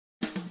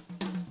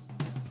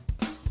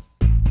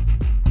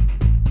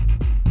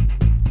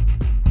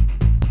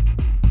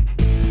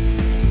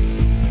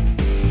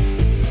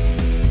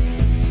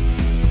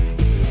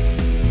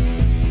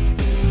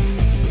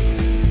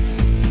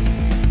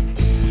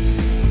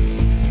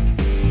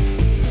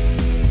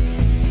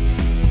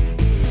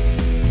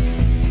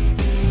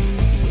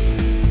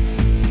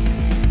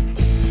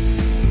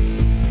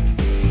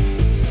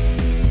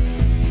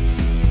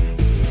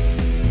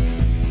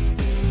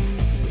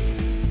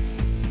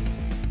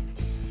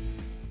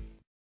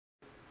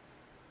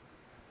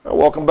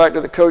welcome back to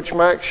the Coach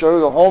Mac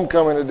Show, the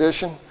homecoming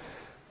edition.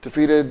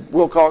 Defeated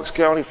Wilcox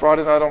County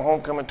Friday night on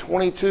homecoming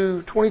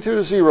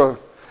 22-0.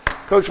 Coach,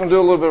 I'm going to do a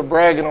little bit of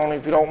bragging on you,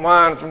 if you don't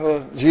mind, from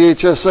the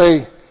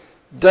GHSA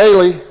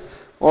Daily.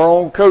 Our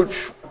own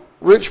coach,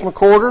 Rich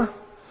McWhorter,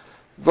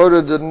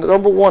 voted the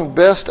 #1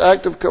 best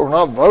active coach.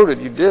 Not voted,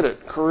 you did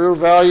it. Career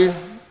value,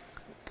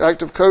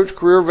 active coach,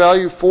 career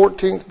value,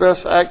 14th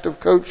best active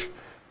coach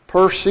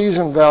per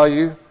season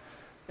value,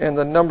 and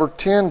the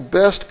 #10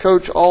 best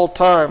coach all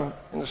time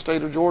in the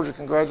state of Georgia.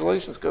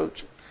 Congratulations,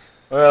 Coach.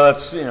 Well,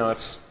 it's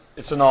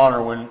an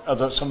honor when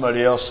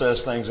somebody else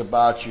says things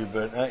about you,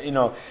 but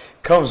it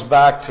comes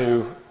back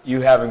to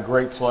you having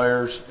great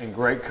players and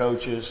great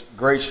coaches,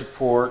 great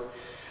support,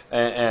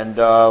 and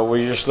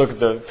we just look at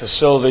the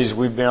facilities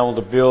we've been able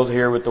to build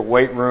here with the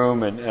weight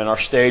room and our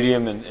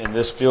stadium and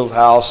this field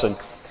house,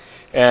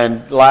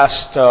 and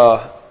last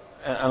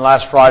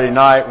Friday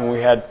night when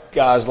we had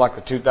guys like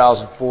the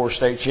 2004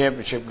 state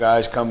championship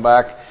guys come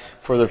back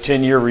for their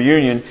 10-year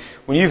reunion,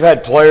 when you've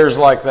had players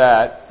like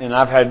that, and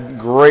I've had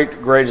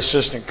great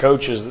assistant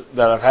coaches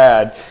that I've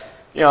had,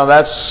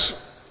 that's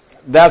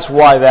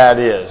why that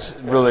is.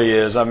 It really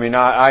is. I mean,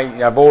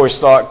 I've always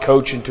thought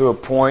coaching to a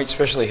point,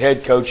 especially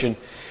head coaching,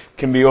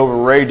 can be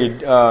overrated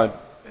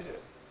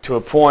to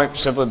a point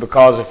simply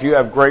because if you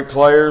have great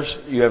players,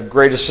 you have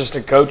great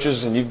assistant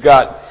coaches, and you've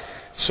got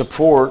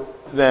support,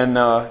 then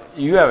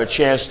you have a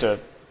chance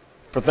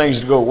for things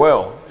to go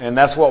well, and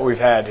that's what we've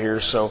had here.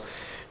 So,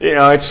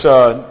 it's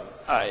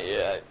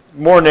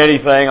more than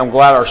anything, I'm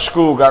glad our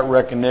school got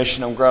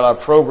recognition. I'm glad our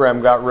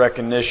program got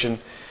recognition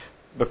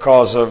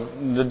because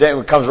of the day.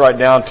 When it comes right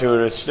down to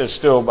it, it's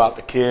still about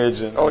the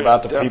kids and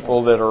about the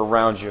people that are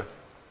around you.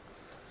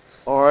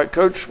 All right,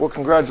 Coach. Well,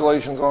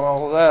 congratulations on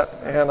all of that.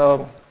 And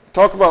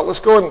let's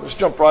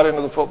jump right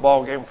into the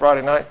football game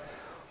Friday night.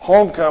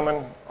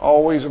 Homecoming,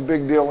 always a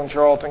big deal in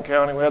Charlton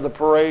County. We had the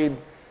parade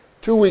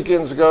 2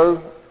 weekends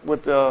ago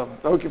with the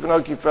Hokey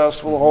Panokie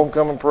Festival, the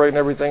homecoming parade and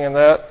everything in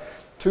that.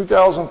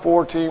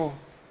 2004 team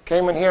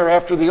came in here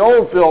after the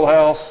old field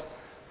house.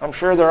 I'm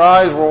sure their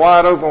eyes were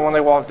wide open when they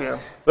walked in.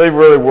 They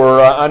really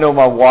were. I know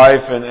my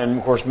wife and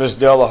of course, Miss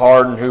Della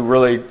Harden, who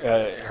really,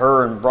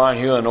 her and Brian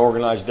Hewlin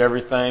organized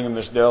everything, and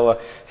Miss Della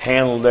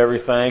handled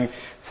everything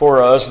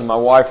for us, and my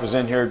wife was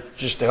in here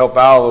just to help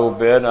out a little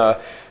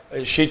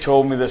bit. She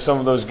told me that some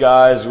of those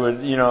guys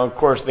would, of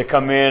course, they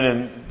come in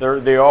and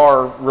they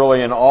are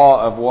really in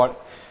awe of what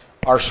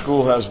our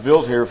school has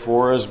built here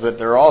for us, but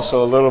they're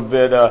also a little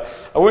bit, I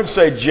wouldn't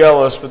say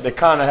jealous, but they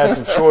kind of had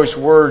some choice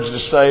words to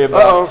say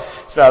about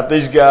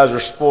these guys are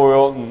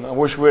spoiled, and I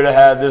wish we'd have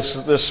had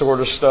this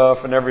sort of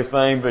stuff and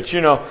everything. But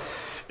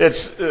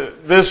it's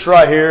this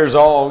right here is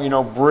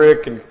all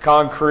brick and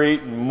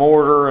concrete and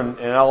mortar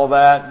and all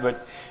that,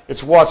 but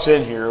it's what's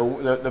in here.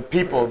 The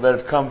people that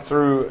have come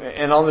through,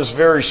 and on this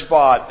very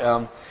spot,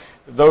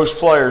 those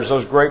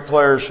great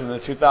players from the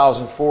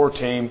 2004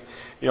 team.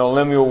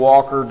 Lemuel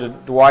Walker,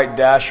 Dwight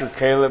Dasher,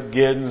 Caleb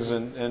Giddens,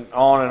 and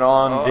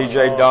on,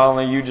 DJ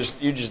Donnelly, you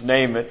just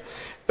name it.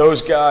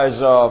 Those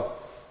guys, they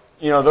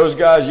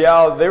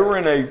were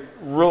in a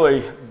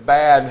really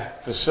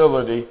bad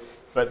facility,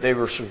 but they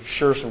were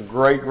sure some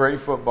great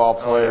football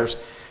players.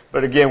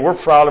 But again, we're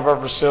proud of our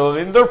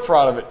facility, and they're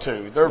proud of it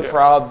too. They're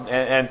proud,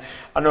 and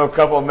I know a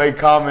couple have made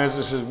comments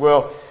that says,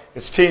 well,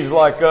 it's teams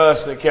like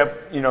us that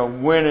kept,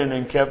 winning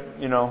and kept,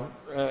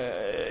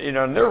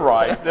 and they're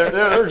right.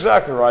 They're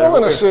exactly right. Well,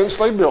 in a sense,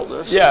 they built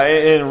this. Yeah,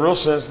 in a real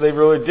sense, they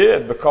really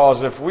did.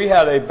 Because if we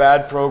had a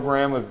bad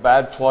program with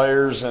bad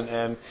players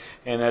and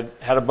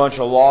had a bunch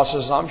of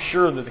losses, I'm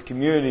sure that the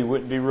community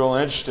wouldn't be real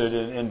interested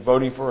in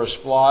voting for a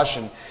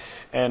splosh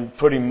and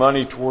putting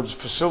money towards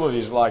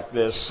facilities like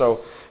this.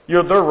 So,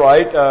 they're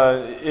right.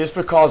 It's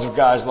because of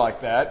guys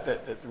like that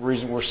the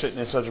reason we're sitting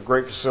in such a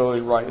great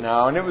facility right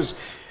now. And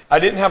I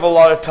didn't have a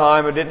lot of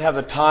time. I didn't have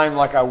the time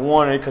like I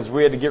wanted because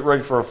we had to get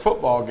ready for a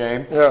football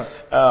game. Yeah.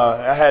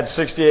 I had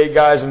 68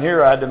 guys in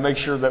here. I had to make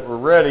sure that we're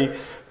ready.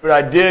 But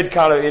I did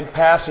kind of in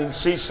passing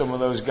see some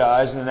of those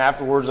guys, and then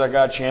afterwards I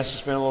got a chance to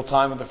spend a little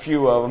time with a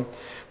few of them.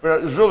 But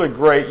it was really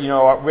great. We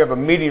have a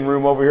meeting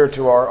room over here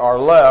to our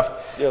left,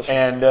 yes,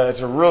 and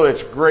it's a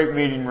great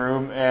meeting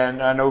room.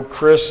 And I know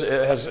Chris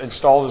has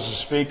installed as a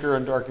speaker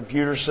into our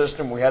computer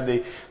system. We had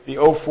the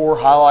 04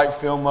 highlight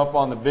film up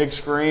on the big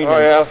screen,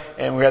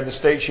 and we had the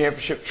state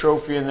championship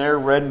trophy in there,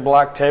 red and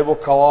black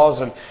tablecloths,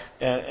 and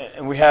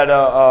we had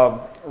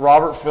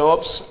Robert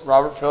Phillips,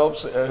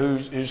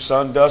 whose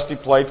son Dusty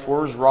played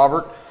for us.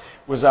 Robert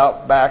was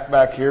out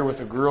back here with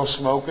the grill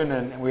smoking,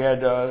 and we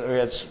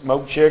had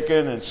smoked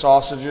chicken and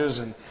sausages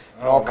and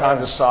all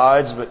kinds of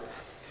sides,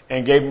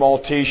 and gave them all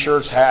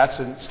T-shirts, hats,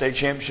 and state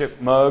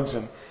championship mugs.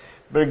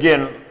 But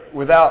again,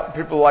 without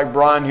people like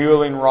Brian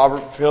Hewling,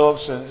 Robert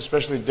Phillips, and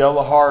especially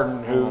Della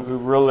Harden, who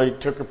really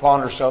took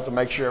upon herself to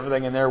make sure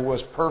everything in there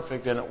was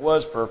perfect, and it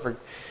was perfect,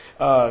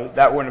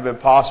 that wouldn't have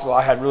been possible.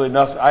 I had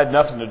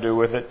nothing to do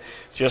with it.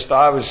 Just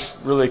I was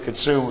really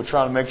consumed with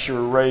trying to make sure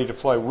we were ready to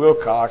play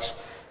Wilcox.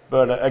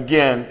 But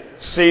again,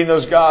 seeing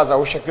those guys, I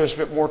wish I could have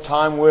spent more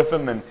time with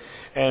them,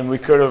 and we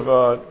could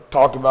have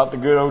talked about the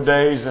good old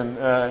days,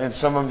 and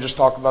some of them just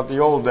talked about the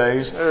old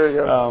days. There you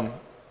go.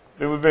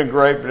 It would have been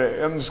great, but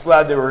I'm just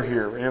glad they were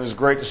here. And it was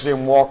great to see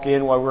them walk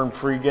in while we were in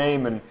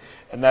pregame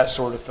and that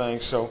sort of thing.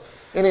 So,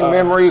 any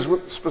memories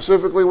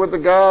specifically with the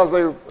guys?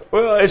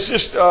 Well, it's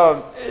just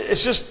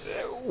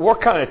what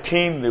kind of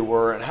team they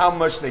were and how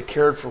much they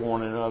cared for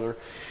one another,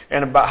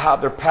 and about how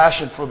their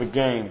passion for the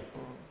game.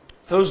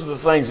 Those are the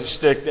things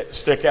that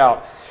stick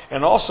out.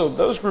 And also,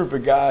 those group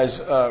of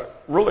guys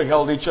really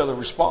held each other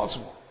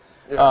responsible.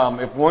 Yeah.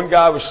 If one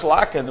guy was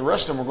slacking, the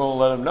rest of them were going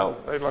to let him know.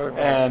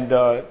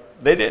 And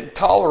they didn't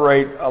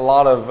tolerate a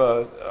lot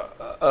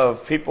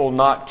of people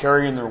not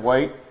carrying their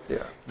weight.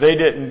 Yeah. They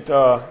didn't,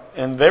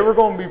 and they were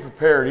going to be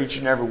prepared each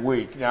and every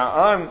week.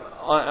 Now,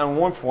 on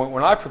one point,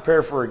 when I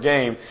prepare for a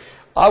game,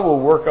 I will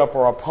work up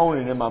our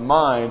opponent in my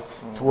mind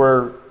to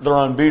where they're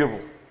unbeatable.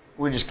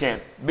 We just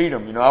can't beat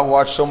them. You know, I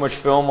watch so much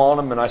film on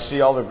them, and I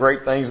see all the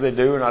great things they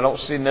do, and I don't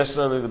see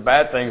necessarily the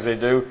bad things they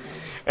do.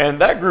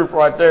 And that group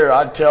right there,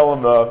 I'd tell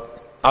them,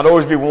 I'd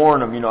always be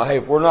warning them, you know, hey,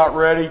 if we're not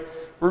ready,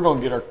 we're going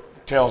to get our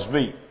tails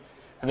beat.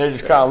 And they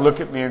just kind of look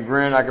at me and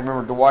grin. I can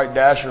remember Dwight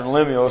Dasher and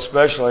Lemuel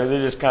especially. They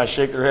just kind of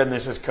shake their head and they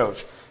says,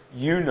 Coach,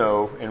 you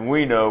know and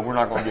we know we're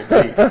not going to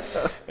get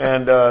beat.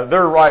 And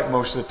they're right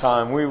most of the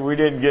time. We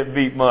didn't get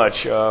beat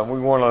much. They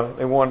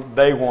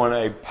won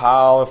a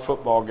pile of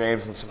football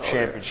games and some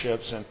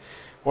championships. And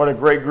what a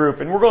great group.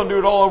 And we're going to do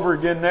it all over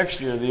again next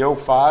year. The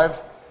 05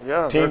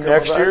 team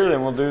next year.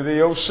 Then we'll do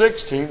the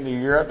 06 team the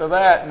year after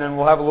that. And then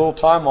we'll have a little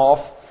time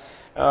off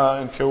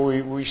until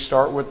we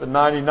start with the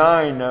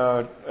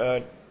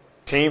 99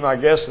 team, I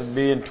guess, would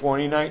be in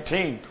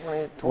 2019.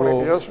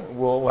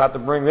 We'll have to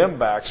bring them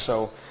back.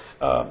 So,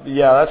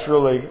 yeah, that's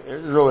really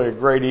a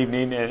great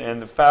evening.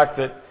 And the fact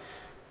that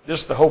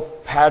just the whole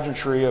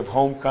pageantry of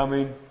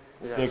homecoming,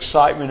 the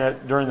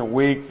excitement during the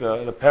week,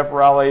 the pep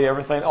rally,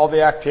 everything, all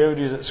the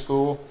activities at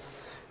school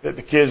that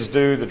the kids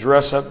do, the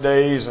dress-up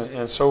days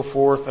and so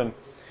forth. And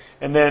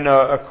then,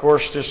 of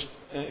course, just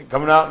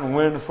coming out and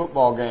winning the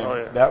football game. Oh,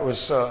 yeah. That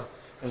was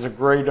a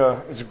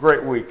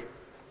great week.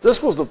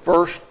 This was the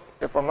first,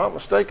 if I'm not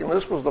mistaken,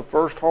 this was the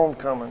first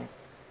homecoming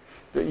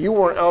that you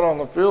weren't out on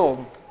the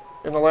field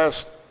in the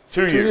last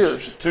 2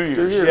 years. 2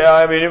 years. Yeah,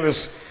 I mean, it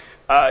was,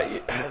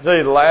 I tell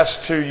you, the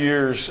last 2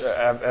 years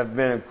have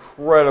been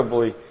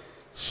incredibly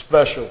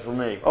special for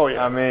me. Oh,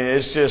 yeah. I mean,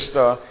 it's just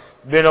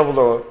being able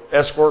to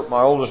escort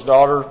my oldest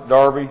daughter,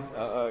 Darby,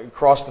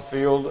 across the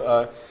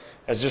field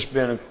has just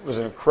was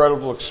an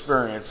incredible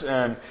experience.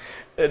 And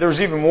there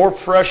was even more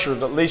pressure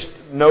to at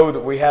least know that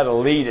we had a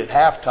lead at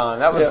halftime.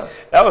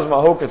 That was my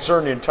whole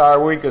concern the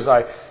entire week, because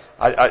I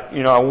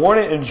want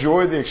to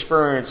enjoy the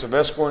experience of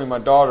escorting my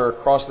daughter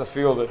across the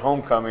field at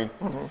homecoming,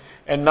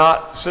 and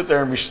not sit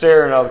there and be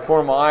staring out of the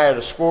corner of my eye at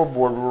a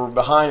scoreboard where we're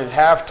behind at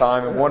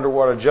halftime and wonder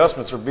what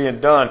adjustments are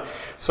being done.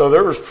 So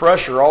there was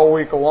pressure all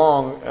week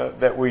long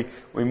that we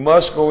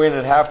must go in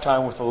at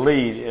halftime with a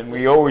lead, and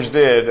we always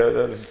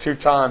did 2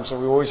 times. So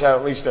we always had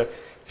at least a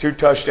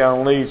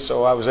 2-touchdown lead.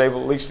 So I was able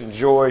to at least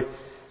enjoy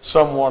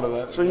somewhat of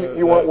that. So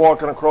you weren't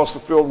walking across the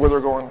field with her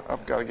going,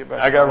 I've got to get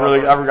back. I've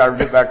got to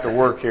get back to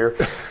work here,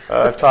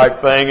 type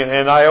thing.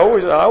 And I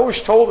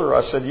always told her,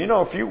 I said,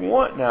 if you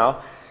want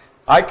now,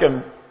 I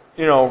can,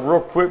 real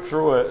quick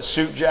throw a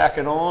suit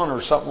jacket on or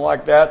something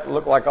like that,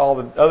 look like all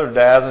the other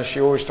dads. And she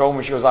always told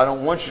me, she goes, I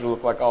don't want you to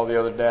look like all the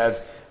other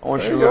dads. I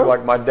want you to look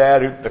like my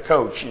dad, the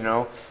coach,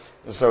 And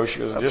so she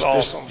goes,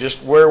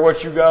 just wear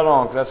what you got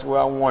on, because that's the way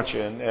I want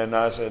you. And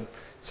I said,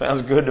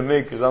 sounds good to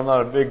me, because I'm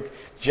not a big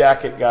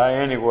jacket guy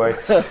anyway.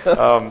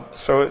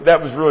 So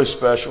that was really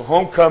special.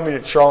 Homecoming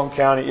at Charlton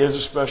County is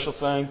a special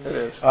thing.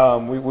 It is.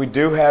 We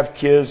do have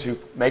kids who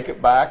make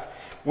it back.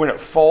 When it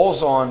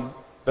falls on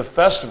the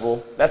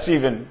festival, that's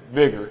even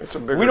bigger.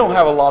 We don't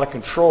have a lot of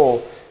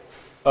control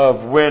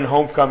of when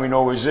homecoming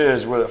always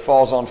is, whether it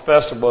falls on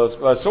festival.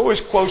 It's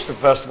always close to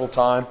festival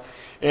time,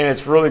 and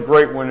it's really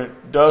great when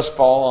it does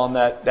fall on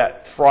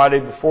that Friday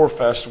before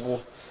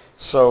festival.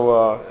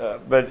 So,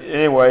 but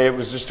anyway, it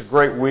was just a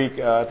great week.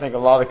 I think a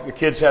lot of the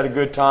kids had a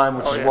good time,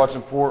 which is what's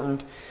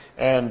important.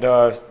 And,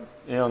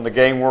 and the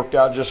game worked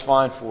out just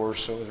fine for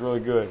us, so it was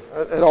really good.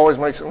 It always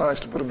makes it nice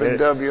to put a big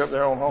W up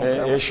there on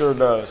homecoming. It sure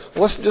does.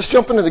 Let's just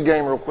jump into the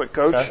game real quick,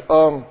 Coach.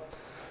 Okay.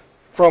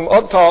 From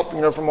up top,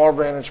 from our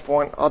vantage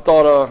point, I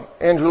thought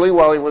Andrew Lee,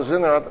 while he was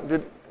in there,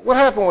 what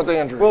happened with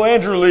Andrew? Well,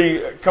 Andrew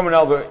Lee, coming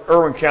out of the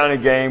Irwin County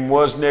game,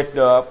 was nicked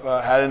up,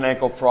 had an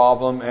ankle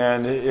problem,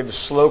 and it was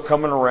slow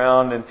coming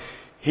around. And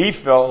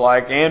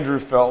Andrew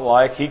felt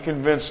like, he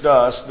convinced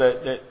us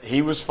that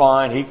he was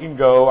fine, he can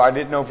go. I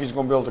didn't know if he's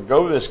going to be able to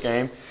go this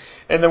game.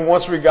 And then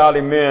once we got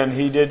him in,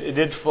 it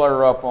did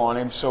flare up on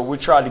him, so we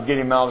tried to get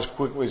him out as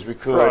quickly as we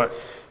could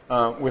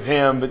with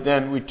him. But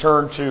then we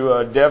turned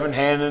to Devin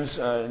Hannons,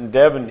 and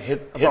Devin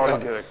hit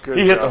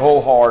the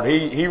hole hard.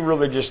 He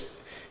really just,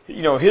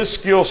 his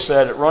skill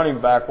set at running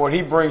back, what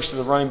he brings to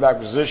the running back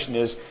position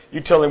is, you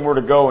tell him where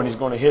to go and he's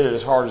going to hit it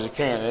as hard as he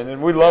can.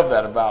 And we love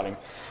that about him.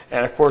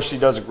 And, of course, he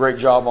does a great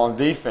job on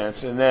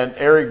defense. And then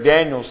Eric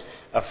Daniels,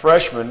 a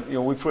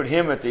freshman, we put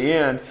him at the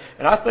end.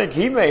 And I think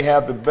he may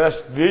have the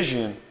best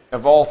vision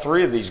of all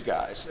three of these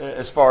guys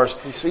as far as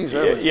he sees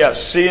everything. Yeah,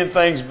 seeing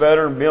things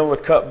better and being able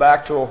to cut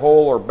back to a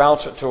hole or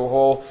bounce it to a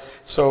hole.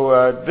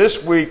 So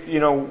this week,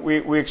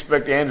 we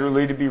expect Andrew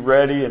Lee to be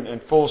ready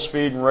and full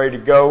speed and ready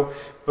to go.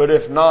 But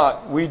if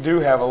not, we do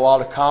have a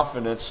lot of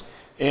confidence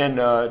in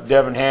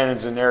Devin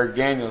Hannons and Eric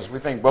Daniels. We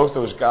think both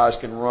those guys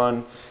can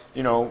run,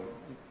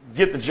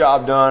 get the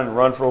job done and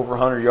run for over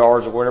 100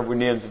 yards or whatever we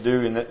need them to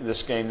do in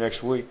this game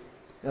next week.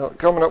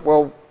 Coming up,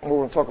 well, we're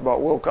going to talk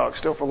about Wilcox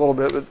still for a little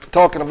bit. But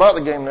talking about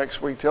the game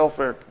next week,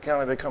 Telfair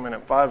County, they come in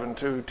at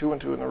 5-2,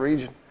 2-2 in the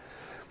region.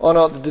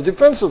 On the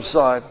defensive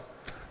side,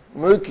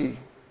 Mookie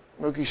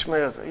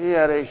Smith, he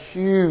had a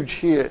huge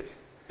hit.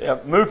 Yeah,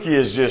 Mookie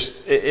is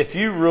just, if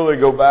you really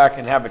go back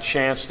and have a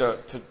chance to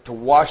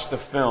watch the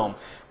film,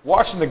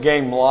 watching the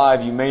game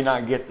live, you may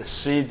not get to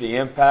see the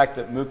impact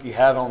that Mookie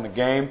had on the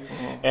game.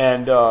 Mm-hmm.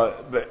 And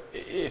but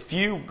if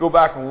you go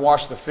back and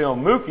watch the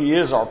film, Mookie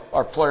is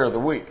our player of the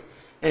week.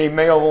 And he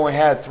may have only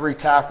had 3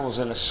 tackles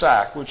and a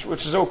sack, which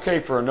is okay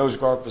for a nose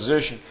guard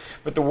position.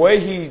 But the way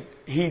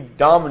he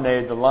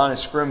dominated the line of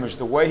scrimmage,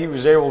 the way he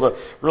was able to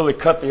really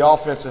cut the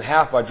offense in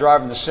half by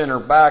driving the center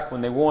back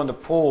when they wanted to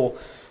pull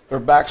their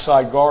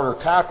backside guard or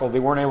tackle, they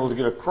weren't able to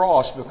get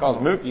across because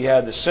Mookie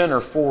had the center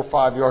 4 or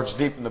 5 yards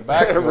deep in the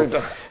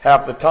backfield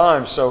half the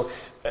time. So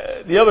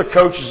the other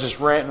coaches just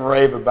rant and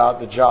rave about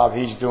the job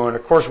he's doing.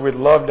 Of course, we'd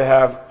love to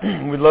have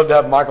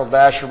Michael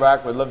Dasher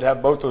back. We'd love to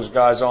have both those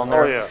guys on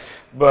there. Oh, yeah.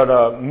 But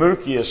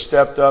Mookie has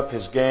stepped up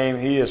his game.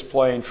 He is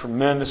playing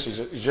tremendous.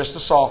 He's just a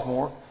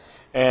sophomore,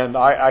 and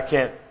I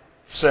can't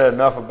say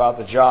enough about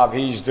the job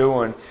he's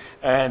doing.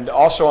 And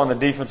also on the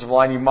defensive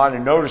line, you might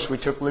have noticed we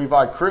took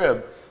Levi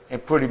Cribb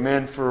and put him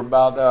in for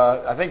about,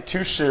 I think,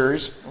 2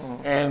 series.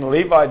 Mm-hmm. And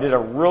Levi did a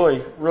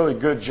really, really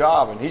good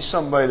job. And he's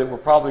somebody that we're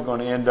probably going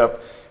to end up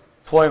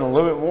playing a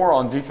little bit more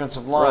on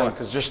defensive line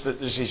because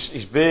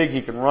he's big,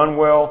 he can run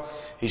well,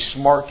 he's a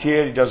smart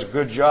kid, he does a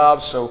good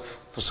job. So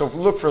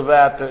look for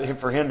that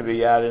for him to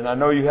be added. And I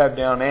know you have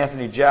down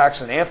Anthony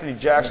Jackson. Anthony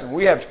Jackson,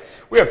 we have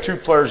 2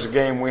 players of the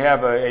game. We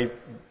have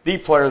the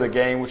player of the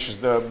game, which is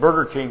the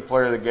Burger King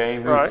player of the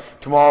game, who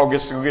tomorrow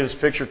gets to go get his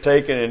picture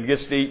taken and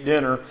gets to eat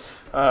dinner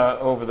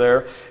over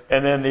there.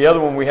 And then the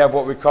other one, we have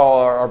what we call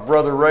our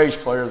Brother Ray's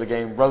player of the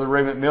game. Brother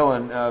Ray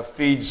McMillan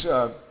feeds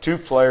 2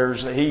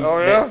 players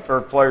that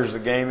for players of the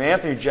game.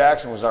 Anthony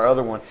Jackson was our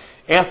other one.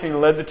 Anthony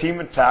led the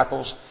team in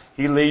tackles.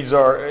 He leads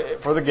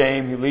for the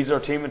game. He leads our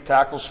team in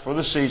tackles for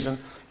the season.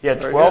 He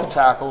had 12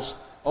 tackles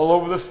all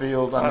over the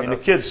field. I mean, the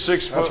kid's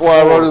 6 foot. That's why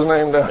I wrote his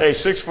name down. Hey,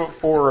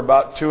 6'4",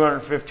 about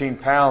 215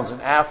 pounds,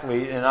 an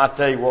athlete. And I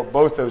tell you what,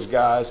 both those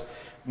guys,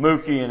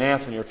 Mookie and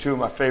Anthony, are 2 of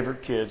my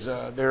favorite kids.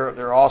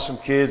 They're awesome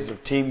kids. They're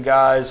team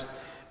guys,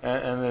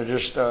 and they're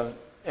just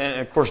and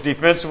of course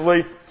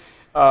defensively.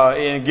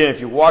 And again,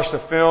 if you watch the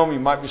film, you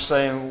might be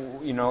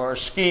saying, our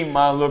scheme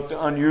might have looked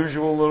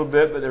unusual a little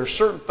bit, but there were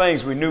certain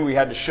things we knew we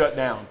had to shut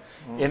down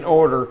in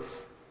order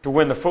to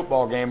win the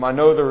football game. I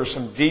know there were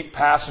some deep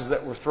passes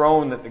that were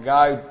thrown that the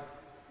guy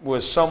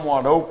was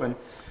somewhat open.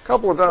 A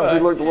couple of times he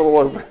looked a little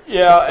open.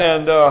 Yeah,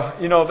 and,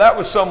 that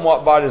was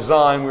somewhat by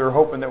design. We were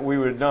hoping that we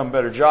would have done a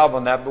better job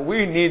on that, but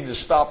we needed to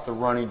stop the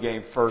running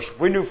game first.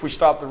 We knew if we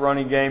stopped the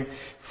running game,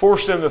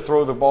 forced them to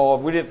throw the ball,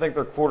 we didn't think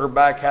their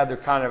quarterback had the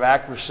kind of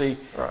accuracy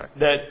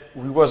that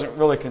we wasn't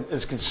really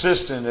as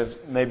consistent as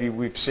maybe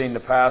we've seen in the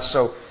past.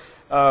 So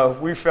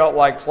we felt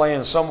like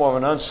playing somewhat of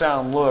an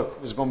unsound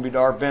look was going to be to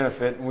our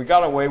benefit, and we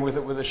got away with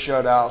it with a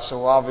shutout.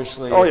 So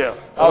obviously,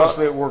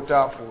 it worked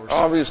out for us.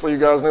 Obviously, you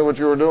guys knew what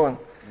you were doing.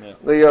 Yeah.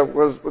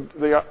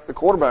 The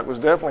quarterback was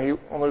definitely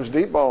on those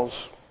deep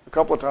balls. A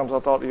couple of times I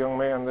thought the young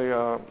man,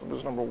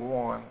 was number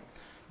 1. I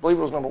believe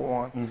it was number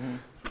 1. Mm-hmm.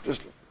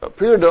 Just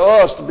appeared to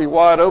us to be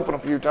wide open a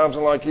few times,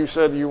 and like you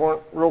said, you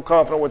weren't real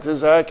confident with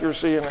his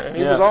accuracy, and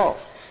he was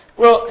off.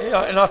 Well,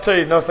 and I'll tell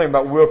you another thing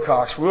about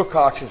Wilcox.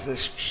 Wilcox is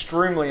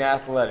extremely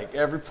athletic.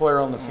 Every player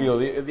on the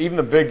field, even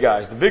the big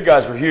guys. The big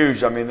guys were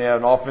huge. I mean, they had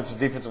an offensive,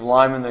 defensive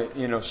lineman that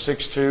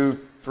 6'2",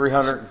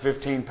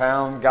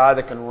 315-pound guy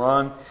that can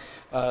run.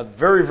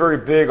 Very, very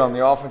big on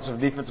the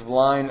offensive, defensive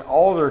line.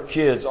 All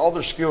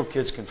their skilled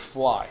kids can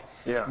fly.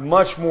 Yeah.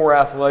 Much more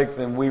athletic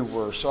than we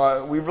were.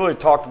 So we really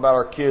talked about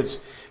our kids,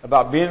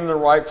 about being in the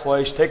right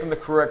place, taking the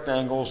correct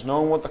angles,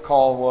 knowing what the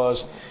call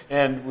was,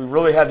 and we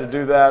really had to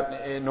do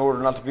that in order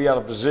not to be out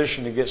of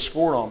position to get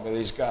scored on by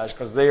these guys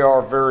because they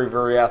are very,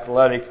 very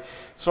athletic.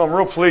 So I'm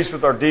real pleased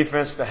with our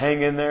defense to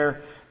hang in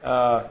there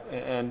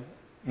and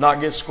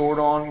not get scored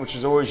on, which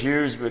is always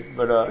huge. But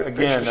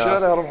again,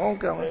 shutout of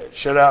homecoming.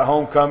 Shutout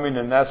homecoming,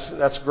 and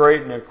that's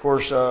great. And of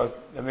course,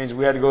 that means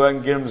we had to go out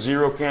and get them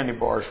 0 candy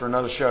bars for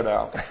another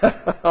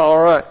shutout.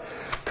 All right.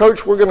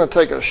 Coach, we're going to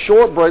take a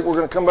short break. We're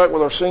going to come back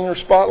with our Senior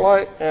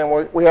Spotlight,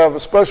 and we have a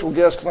special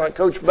guest tonight,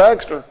 Coach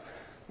Baxter.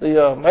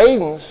 The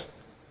Maidens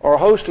are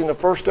hosting the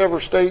first ever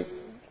state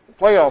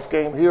playoff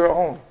game here at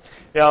home.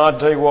 Yeah, I'll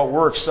tell you what,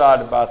 we're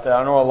excited about that.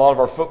 I know a lot of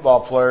our football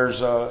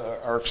players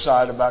are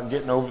excited about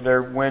getting over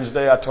there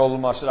Wednesday. I told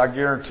them, I said, I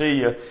guarantee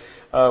you,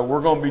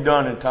 we're going to be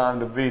done in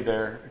time to be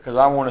there because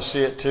I want to see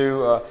it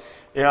too.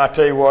 I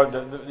tell you what,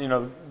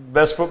 the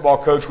best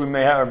football coach we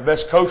may have, or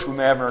best coach we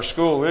may have in our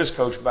school is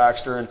Coach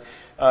Baxter, and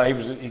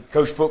he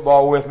coached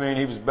football with me, and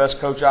he was the best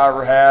coach I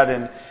ever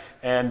had,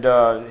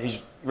 and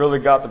he's really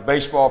got the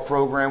baseball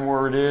program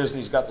where it is.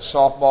 He's got the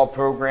softball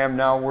program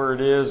now where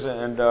it is,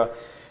 and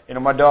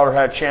my daughter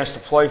had a chance to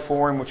play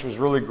for him, which was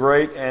really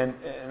great. And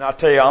I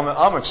tell you,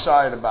 I'm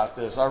excited about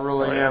this. I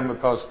really am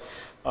because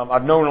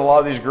I've known a lot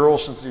of these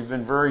girls since they've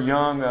been very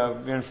young.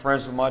 I've been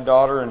friends with my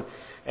daughter,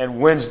 and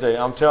Wednesday,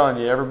 I'm telling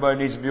you, everybody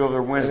needs to be over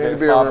there Wednesday at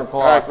 5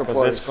 o'clock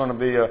because it's going to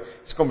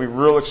be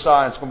real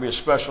exciting. It's going to be a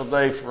special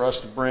day for us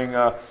to bring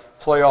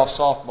playoff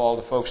softball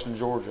to Folkston,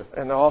 Georgia.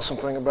 And the awesome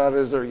thing about it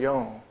is they're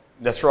young.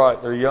 That's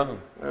right. They're young.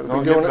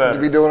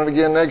 They'll be doing it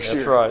again next year.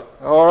 That's right.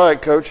 All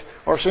right, Coach.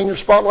 Our senior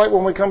spotlight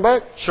when we come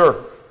back?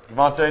 Sure.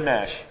 Keyvonte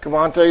Nash.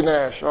 Keyvonte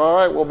Nash. All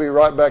right. We'll be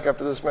right back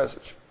after this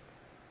message.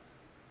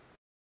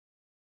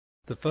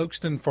 The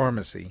Folkston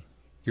Pharmacy,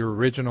 your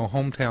original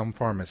hometown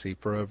pharmacy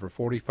for over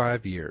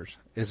 45 years,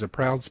 is a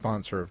proud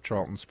sponsor of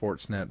Charlton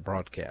Sportsnet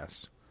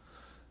broadcasts.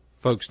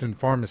 Folkston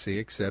Pharmacy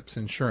accepts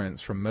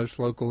insurance from most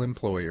local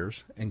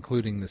employers,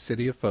 including the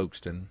City of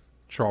Folkston,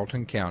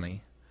 Charlton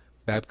County,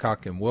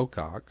 Babcock and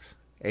Wilcox,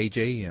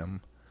 AJM,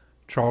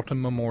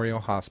 Charlton Memorial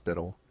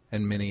Hospital,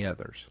 and many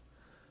others.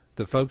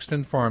 The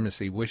Folkston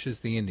Pharmacy wishes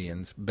the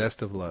Indians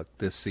best of luck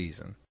this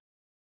season.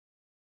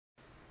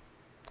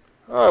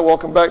 All right,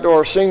 welcome back to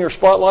our Senior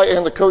Spotlight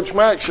and the Coach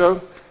Mac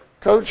Show.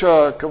 Coach,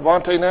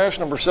 Keyvonte Nash,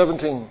 number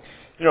 17.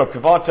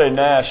 Keyvonte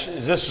Nash,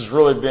 this has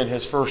really been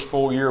his first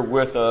full year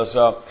with us.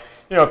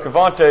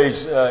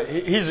 Keyvonte's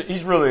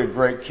he's really a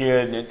great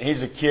kid, and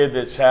he's a kid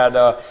that's had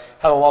a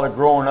lot of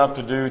growing up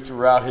to do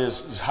throughout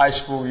his high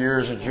school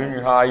years and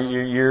junior high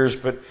years,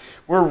 but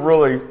we're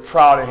really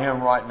proud of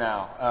him right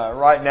now.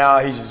 Right now,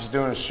 he's just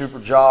doing a super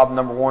job,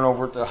 number one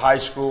over at the high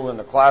school in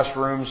the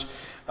classrooms,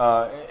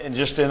 and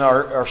just in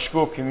our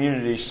school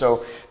community.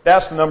 So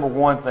that's the number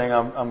one thing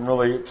I'm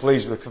really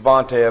pleased with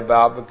Keyvonte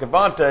about. But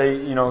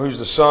Keyvonte, who's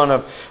the son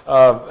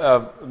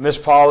of Miss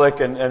Pollock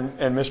and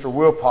Mr.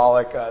 Will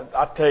Pollock,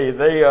 I tell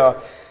you,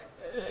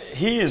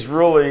 he has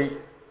really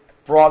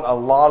brought a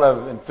lot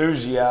of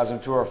enthusiasm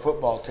to our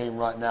football team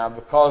right now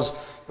because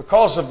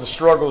of the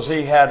struggles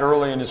he had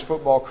early in his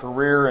football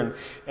career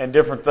and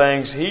different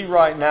things. He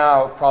right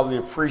now probably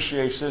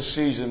appreciates this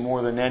season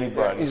more than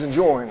anybody. Yeah, he's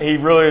enjoying it. He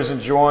really is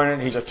enjoying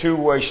it. He's a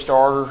two-way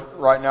starter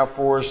right now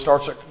for us.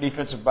 Starts at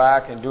defensive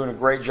back and doing a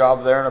great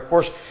job there. And, of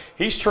course,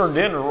 he's turned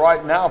into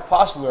right now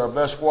possibly our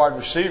best wide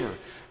receiver.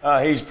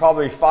 He's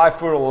probably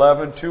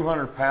 5'11",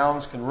 200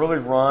 pounds, can really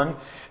run.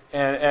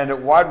 And at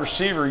wide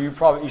receiver, you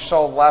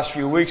saw the last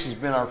few weeks, he's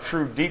been our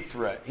true deep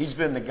threat. He's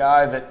been the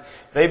guy that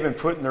they've been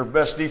putting their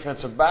best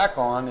defensive back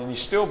on, and he's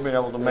still been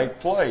able to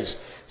make plays.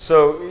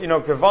 So,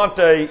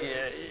 Keyvonte,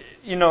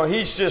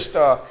 he's just,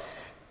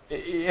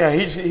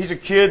 he's a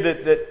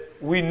kid that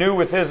we knew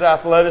with his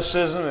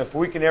athleticism, if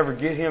we can ever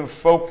get him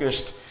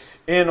focused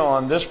in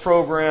on this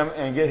program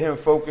and get him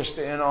focused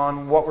in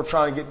on what we're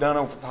trying to get done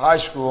over at the high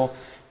school,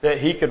 that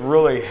he could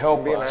really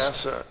help be an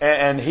us. asset.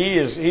 And he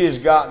has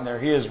gotten there.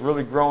 He has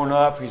really grown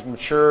up. He's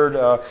matured.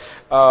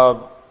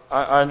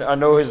 I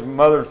know his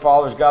mother and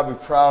father's got to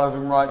be proud of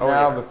him right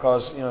now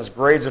because his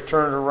grades have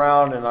turned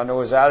around, and I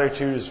know his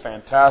attitude is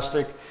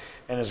fantastic,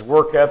 and his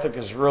work ethic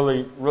is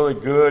really, really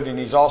good, and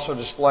he's also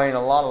displaying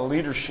a lot of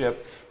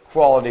leadership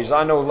qualities.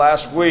 I know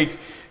last week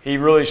he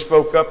really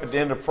spoke up at the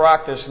end of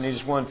practice, and he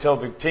just wanted to tell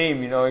the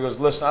team, he goes,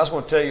 listen, I just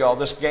want to tell you all,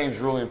 this game's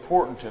really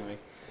important to me.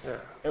 Yeah.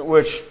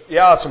 Which,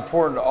 it's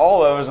important to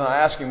all of us. And I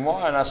asked him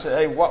why, and I said,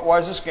 hey, why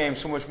is this game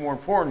so much more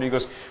important? He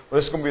goes, well,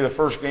 this is going to be the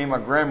first game my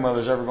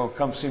grandmother's ever going to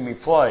come see me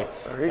play.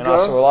 And I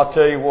said, well, I'll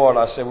tell you what.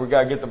 I said, we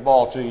got to get the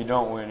ball to you,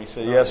 don't we? And he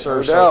said, yes, sir.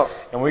 No doubt.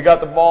 And we got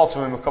the ball to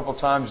him a couple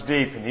times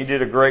deep, and he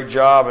did a great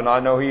job. And I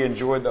know he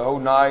enjoyed the whole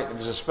night. It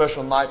was a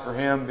special night for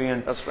him,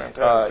 being that's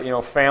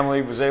fantastic.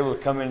 Family was able to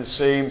come in and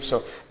see him.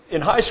 So in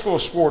high school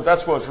sport,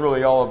 that's what it's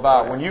really all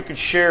about. When you can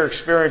share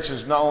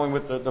experiences not only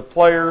with the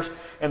players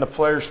and the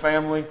players'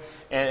 family,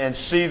 and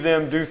see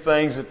them do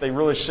things that they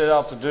really set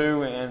out to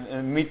do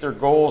and meet their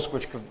goals,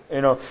 which,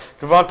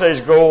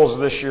 Keyvonte's goals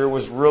this year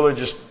was really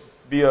just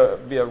be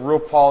a real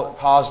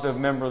positive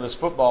member of this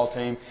football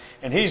team,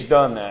 and he's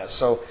done that.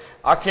 So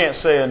I can't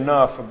say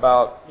enough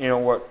about,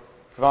 what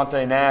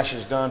Keyvonte Nash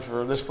has done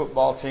for this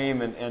football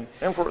team and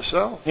for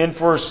itself. And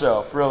for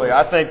himself, really.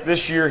 I think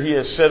this year he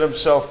has set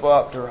himself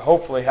up to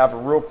hopefully have a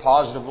real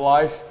positive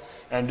life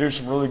and do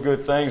some really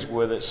good things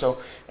with it. So,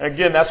 and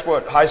again, that's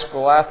what high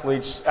school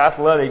athletics,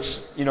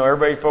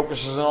 everybody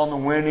focuses on the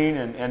winning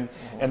and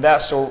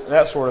that sort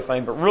of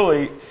thing. But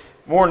really,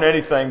 more than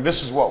anything,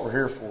 this is what we're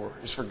here for,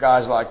 is for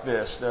guys like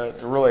this, to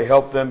really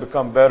help them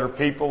become better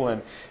people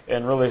and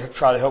really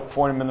try to help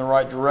point them in the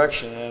right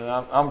direction.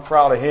 And I'm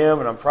proud of him,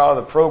 and I'm proud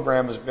of the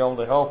program has been able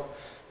to help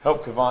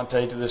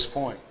Keyvonte to this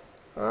point.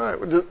 All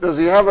right. Does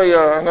he have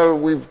I know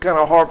we've kind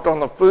of harped on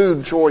the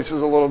food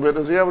choices a little bit.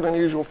 Does he have an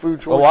unusual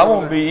food choice? Well, I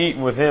won't be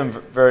eating with him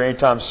very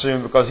anytime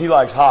soon because he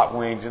likes hot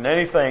wings, and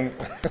anything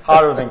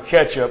hotter than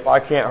ketchup I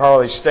can't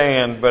hardly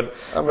stand. But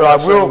I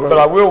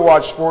will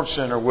watch Sports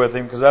Center with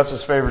him because that's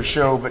his favorite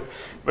show. But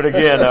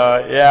again,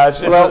 yeah,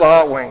 it's without the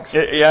hot wings.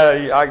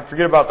 Yeah, I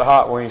forget about the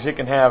hot wings. He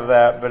can have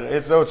that, but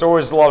it's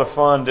always a lot of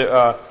fun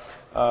to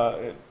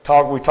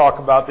we talk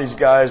about these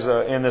guys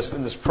in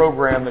this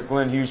program that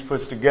Glenn Hughes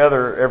puts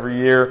together every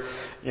year.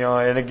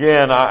 And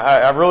again,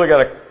 I really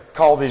got to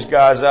call these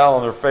guys out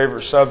on their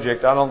favorite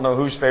subject. I don't know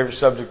whose favorite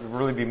subject would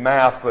really be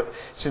math, but it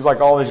seems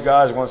like all these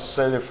guys want to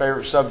say their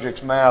favorite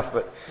subject's math.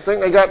 But I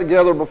think they got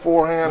together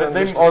beforehand.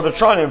 Or they're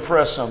trying to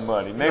impress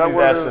somebody. Maybe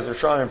that's it. They're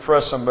trying to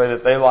impress somebody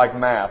that they like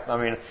math.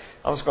 I mean,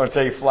 I'm just going to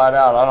tell you flat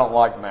out, I don't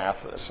like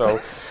math, so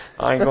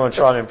I ain't going to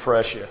try to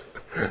impress you.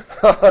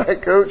 All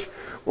right, Coach.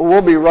 Well,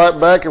 we'll be right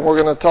back, and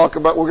we're going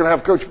to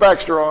have Coach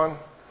Baxter on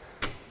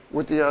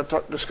with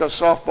discuss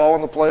softball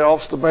in the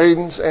playoffs, the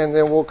Maidens, and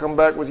then we'll come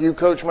back with you,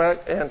 Coach Mac,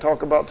 and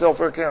talk about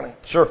Telfair County.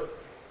 Sure.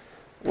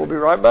 We'll be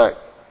right back.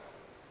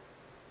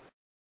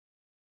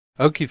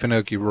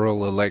 Okefenokee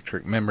Rural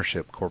Electric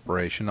Membership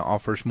Corporation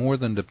offers more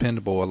than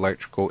dependable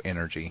electrical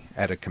energy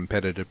at a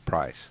competitive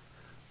price.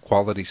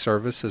 Quality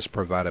service is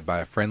provided by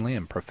a friendly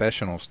and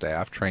professional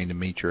staff trained to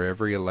meet your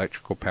every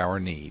electrical power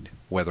need,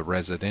 whether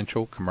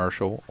residential,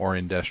 commercial, or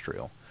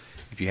industrial.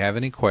 If you have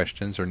any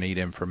questions or need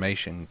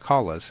information,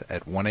 call us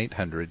at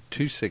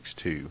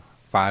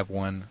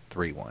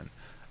 1-800-262-5131.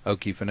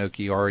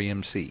 Okefenokee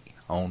REMC,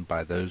 owned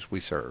by those we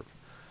serve.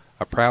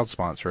 A proud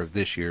sponsor of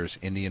this year's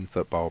Indian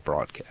football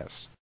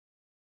broadcast.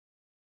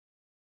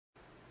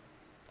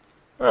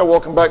 All right,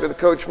 welcome back to the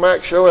Coach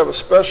Mac Show. I have a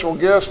special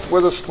guest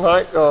with us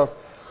tonight,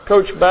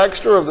 Coach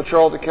Baxter of the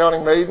Charlton County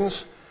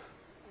Maidens.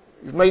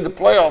 You've made the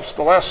playoffs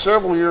the last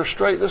several years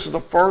straight. This is the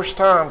first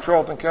time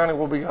Charlton County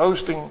will be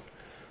hosting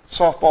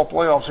softball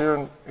playoffs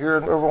here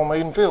over on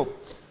Maiden Field.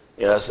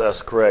 Yeah,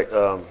 that's correct.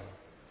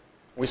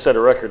 We set a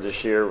record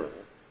this year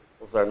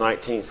with our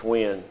 19th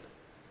win.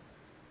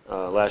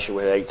 Last year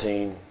we had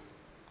 18.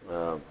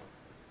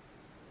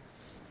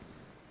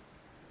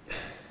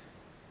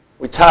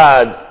 We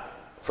tied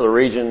for the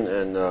region,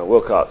 and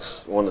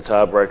Wilcox won the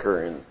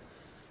tiebreaker.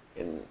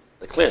 And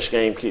the clinch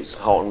game keeps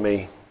haunting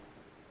me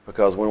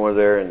because when we're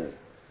there and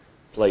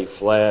played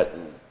flat,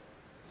 and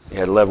we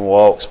had 11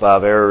 walks,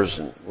 5 errors,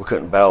 and we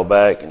couldn't battle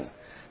back. And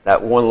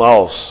that one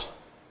loss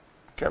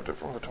kept it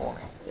from the 20.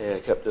 Yeah,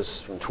 it kept us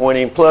from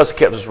 20, and plus it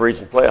kept us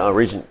region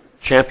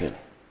champion.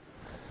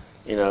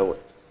 At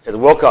the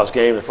Wilcox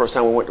game, the first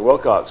time we went to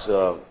Wilcox,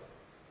 it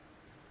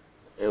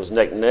was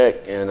neck and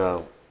neck,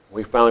 and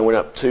we finally went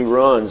up 2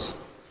 runs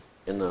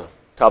in the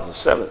top of the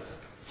 7th,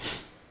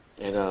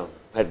 and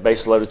had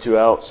base loaded, 2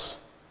 outs,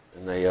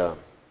 and they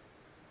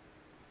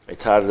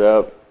tied it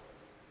up,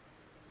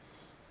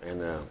 and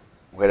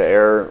we had an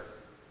error,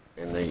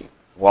 and they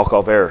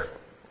walk-off error,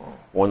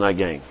 won that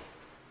game.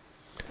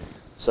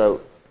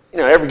 So,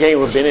 every game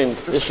we've been in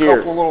this year, a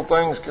couple little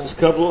things. Just a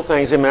couple little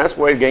things. I mean, that's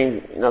the way the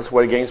game. That's the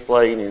way the game's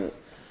played, and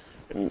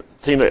the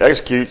team that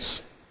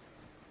executes,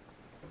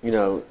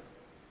 comes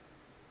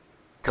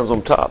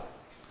on top.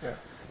 Yeah.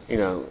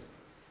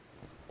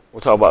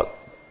 We'll talk about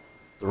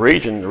the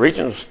region. The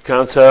region's kind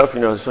of tough.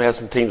 We have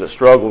some teams that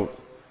struggled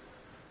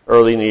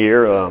early in the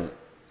year,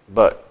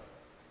 but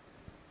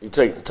you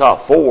take the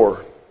top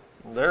 4.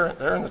 They're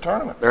in the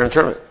tournament. They're in the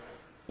tournament.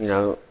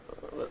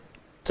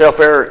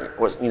 Telfair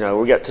was. We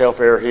got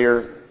Telfair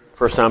here,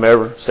 first time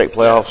ever state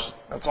playoffs.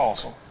 That's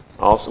awesome.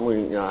 Awesome.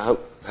 We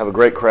hope have a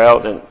great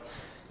crowd, and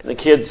the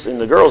kids and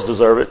the girls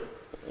deserve it.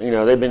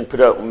 They've been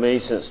put up with me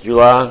since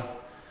July,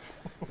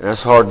 and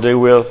that's hard to do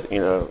with.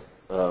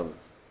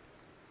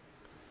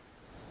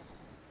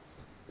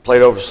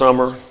 Played over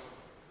summer,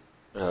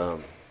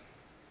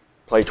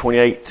 played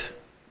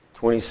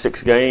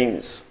 26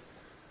 games,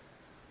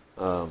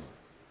 and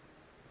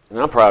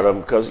I'm proud of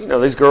them because,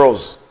 these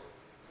girls,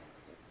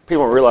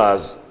 people don't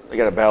realize they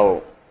got to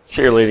battle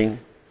cheerleading,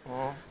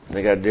 and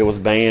they got to deal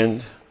with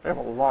band. They have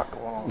a lot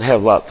going on. They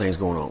have a lot of things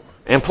going on.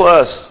 And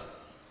plus,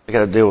 they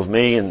got to deal with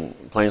me and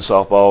playing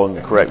softball in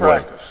the correct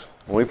way.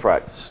 When we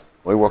practice.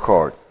 We work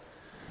hard.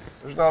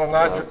 There's not a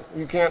night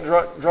you can't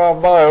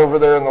drive by over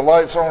there and the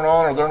lights aren't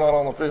on or they're not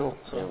on the field.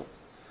 So.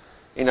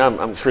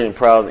 I'm extremely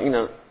proud.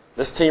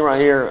 This team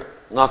right here,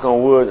 knock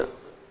on wood,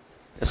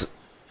 it's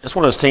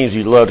one of those teams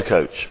you love to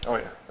coach. Oh,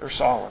 yeah. They're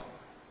solid.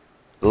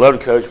 You love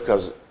to coach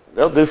because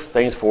they'll do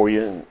things for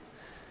you and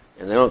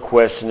they don't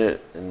question it.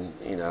 And,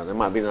 there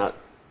might be not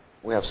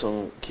 – we have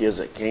some kids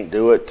that can't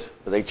do it,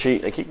 but they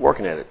cheat. They keep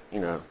working at it,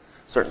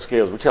 certain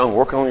skills. We tell them,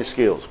 work on your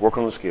skills. Work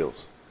on the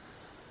skills.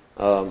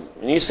 And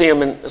you see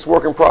them, it's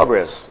work in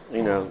progress,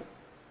 And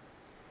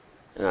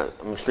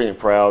I'm extremely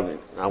proud. And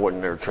I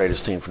wouldn't ever trade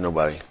this team for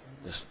nobody.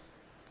 Just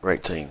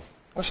great team.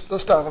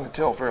 Let's dive into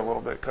Telfair a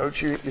little bit,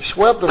 Coach. You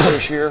swept them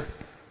this year.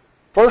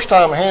 First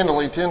time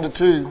handily,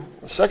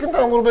 10-2. Second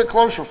time a little bit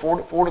closer,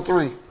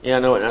 4-3. Yeah, I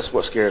know, and that's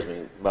what scares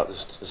me about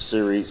this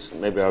series.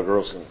 Maybe our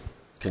girls can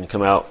can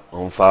come out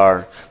on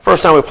fire.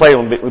 First time we played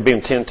him, we beat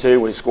him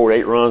 10-2. We scored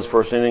 8 runs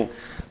first inning.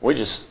 I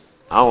don't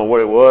know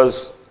what it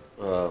was.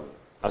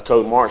 I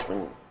told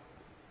Marshman,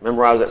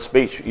 memorize that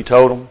speech you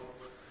told him.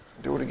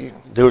 Do it again.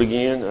 Do it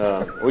again.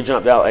 We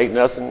jumped out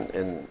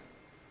 8-0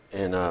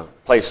 and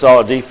played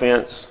solid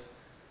defense.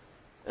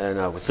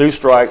 And with 2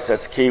 strikes,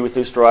 that's the key with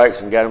 2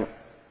 strikes, and got him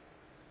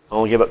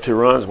only give up 2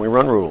 runs, and we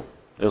run rule.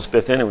 It was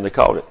 5th inning when they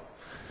called it.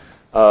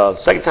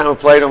 Second time we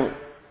played them,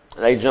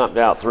 they jumped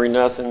out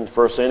 3-0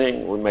 first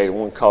inning. We made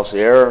 1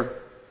 costly error.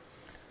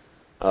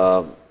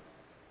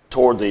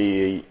 Toward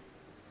the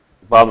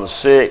bottom of the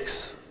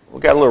 6th, we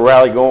got a little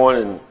rally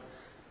going,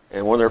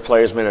 and one of their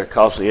players made a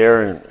costly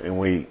error, and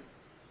we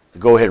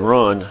go ahead and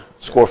run,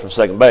 score from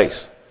second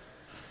base.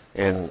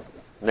 And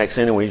next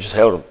inning, we just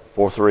held them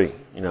 4-3.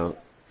 You know,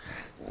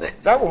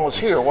 that one was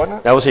here, wasn't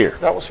it? That was here.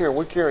 That was here.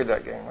 We carried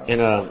that game.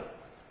 And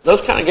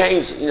those kind of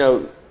games, you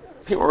know,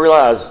 people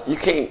realize you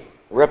can't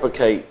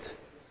replicate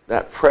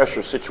that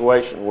pressure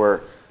situation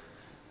where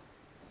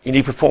you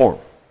need to perform.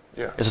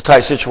 Yeah. It's a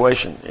tight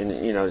situation,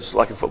 and you know, it's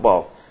like in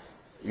football.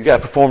 You got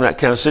to perform that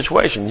kind of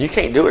situation. You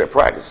can't do it at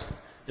practice.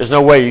 There's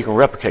no way you can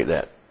replicate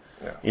that.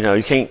 Yeah. You know,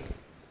 you can't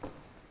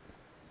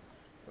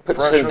put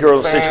Pressure, the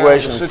girls in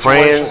situations, the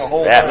friends, the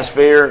whole the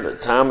atmosphere, the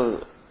time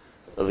of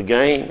the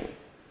game.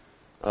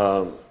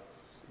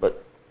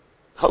 But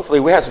hopefully,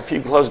 we had some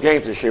few close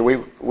games this year.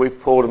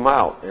 We've pulled them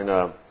out,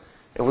 and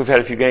we've had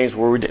a few games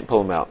where we didn't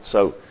pull them out.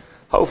 So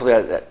hopefully,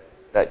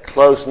 that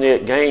close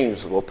knit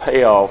games will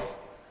pay off,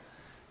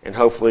 and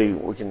hopefully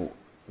we can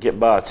get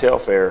by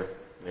Telfair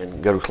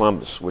and go to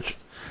Columbus. Which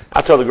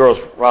I tell the girls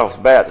right off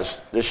the bat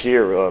this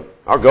year,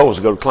 our goal was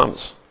to go to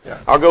Columbus. Yeah.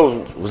 Our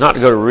goal was not to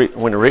go to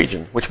win the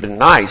region, which would have been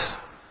nice,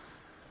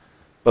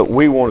 but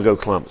we want to go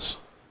to Columbus.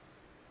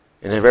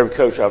 And every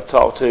coach I've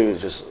talked to is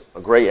just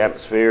a great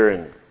atmosphere,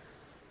 and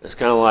it's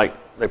kind of like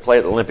they play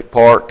at the Olympic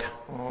Park.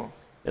 Mm-hmm.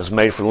 It was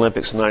made for the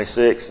Olympics in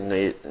 '96, and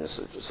it's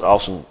just an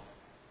awesome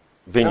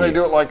venue. And they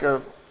do it like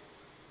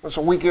it's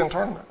a weekend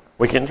tournament.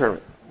 Weekend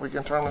tournament.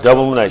 Weekend tournament.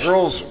 Double elimination. The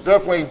girls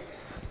definitely,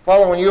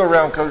 following you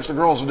around, Coach, the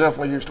girls are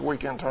definitely used to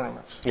weekend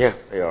tournaments. Yeah,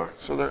 they are.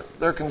 So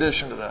they're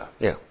conditioned to that.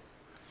 Yeah.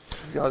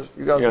 You guys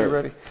be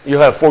ready?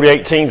 You'll have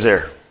 48 teams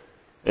there,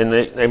 and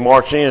they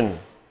march in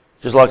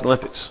just like the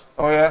Olympics.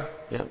 Oh, yeah?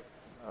 Yeah.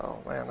 Oh,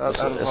 man, that is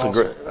awesome. That is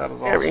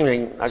awesome.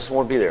 Everything, I just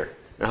want to be there.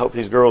 And I hope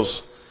these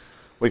girls,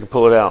 we can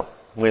pull it out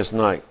Wednesday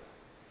night.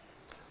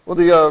 Well,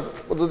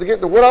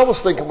 what I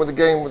was thinking with the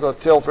game with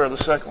Telfair, the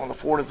second one, the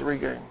 4-3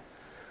 game,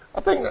 I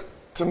think that,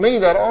 to me,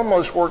 that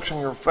almost works in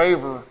your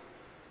favor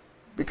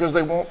because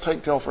they won't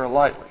take Telfair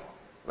lightly.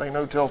 They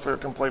know Telfair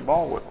can play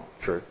ball with them.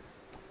 True.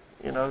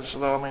 You know,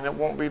 so I mean, it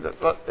won't be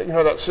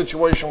that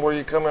situation where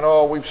you come in,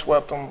 oh, we've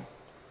swept them.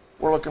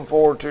 We're looking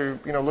forward to,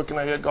 looking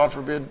ahead, God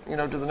forbid, to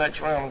the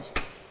next round.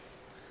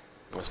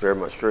 That's very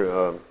much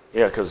true.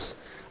 Yeah, because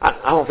I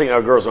don't think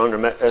our girls are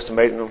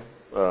underestimating them.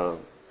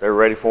 They're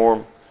ready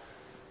for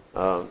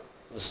them.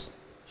 It's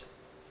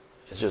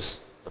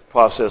just the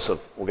process of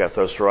we got to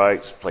throw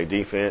strikes, play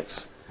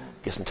defense,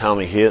 get some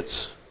timely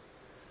hits,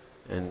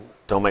 and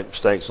don't make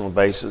mistakes on the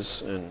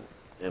bases, and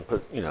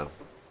put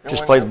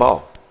just play the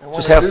ball.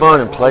 Just have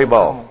fun and play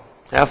ball.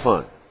 Have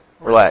fun.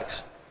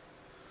 Relax.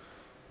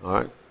 All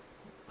right.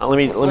 Let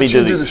me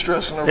do the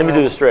stressing. Let me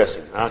do the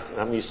stressing.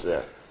 I'm used to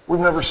that. We've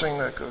never seen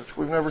that, Coach.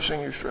 We've never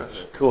seen you stress.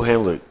 Cool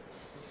hand, Luke.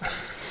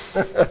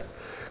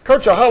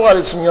 Coach, I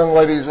highlighted some young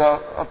ladies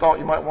I thought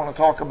you might want to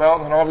talk about,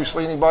 and then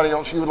obviously anybody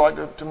else you would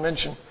like to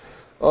mention.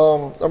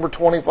 Number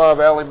 25,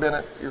 Allie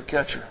Bennett, your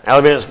catcher.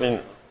 Allie Bennett's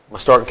been my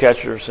starting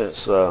catcher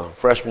since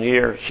freshman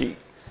year. Think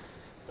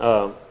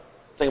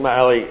about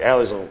Allie.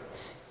 Allie's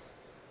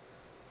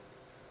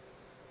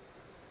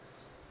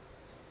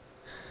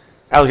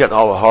got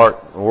all the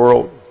heart in the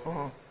world,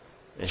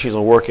 and she's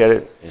going to work at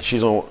it, and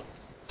she's going to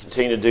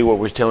continue to do what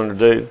we're telling her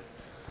to do.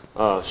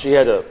 She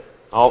had an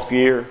off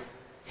year,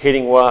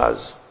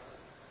 hitting-wise.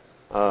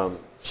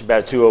 She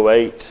batted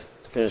 .208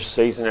 to finish the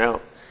season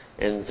out.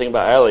 And the thing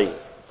about Allie,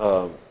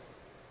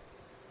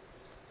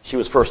 she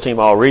was first-team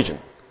All-Region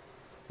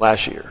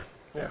last year.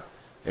 Yeah.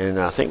 And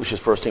I think she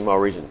was first-team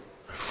All-Region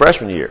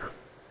freshman year.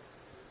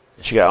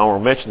 And she got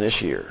honorable mention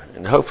this year.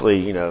 And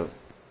hopefully, that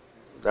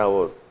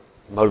will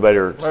motivate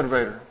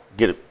her.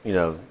 Get it,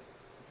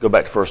 go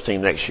back to first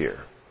team next year.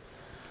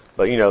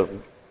 But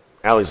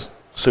Allie's a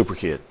super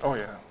kid. Oh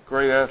yeah,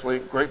 great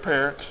athlete, great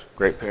parents.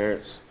 Great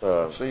parents.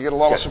 So you get a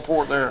lot of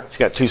support there. She's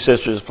got 2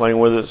 sisters playing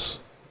with us,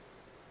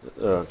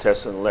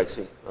 Tessa and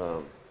Lexi.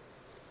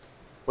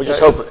 We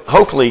just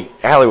hopefully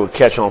Allie will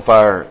catch on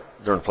fire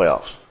during the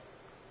playoffs.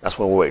 That's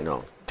what we're waiting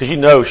on. Because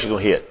she's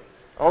going to hit.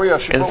 Oh yeah,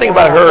 and the thing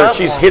about her,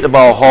 she's hit the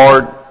ball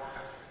hard,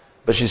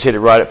 but she's hit it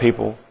right at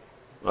people.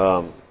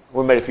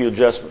 We made a few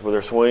adjustments with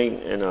her swing,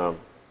 and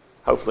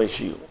hopefully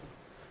she'll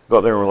go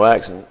up there and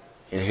relax and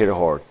hit it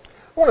hard.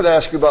 I wanted to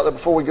ask you about that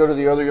before we go to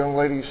the other young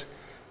ladies.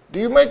 Do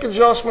you make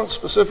adjustments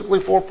specifically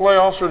for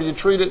playoffs, or do you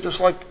treat it just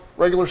like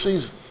regular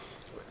season?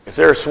 If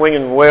they're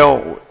swinging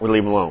well, we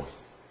leave them alone.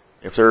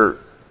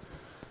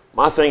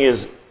 My thing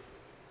is,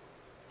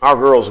 our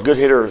girls, good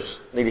hitters,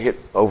 need to hit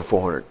over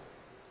 400,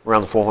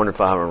 around the 400,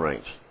 500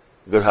 range.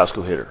 Good high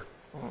school hitter.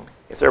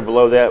 If they're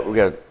below that, we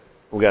got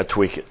to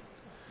tweak it.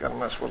 Got to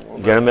mess with it a little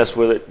bit. Got to mess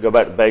with it. Go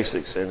back to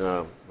basics,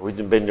 and we've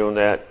been doing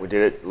that. We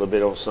did it a little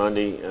bit on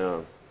Sunday.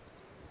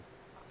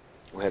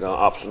 We had an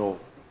optional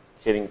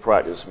hitting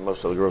practice.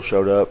 Most of the girls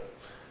showed up,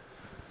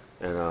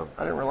 and I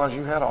didn't realize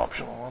you had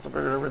optional. I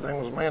figured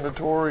everything was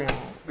mandatory and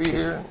be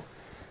here.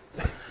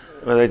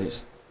 Well,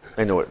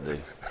 they know what to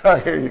do. I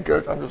hear you,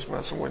 Coach. I'm just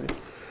messing with you.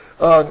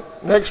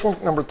 Next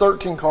one, number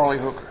 13, Carly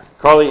Hooker.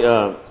 Carly,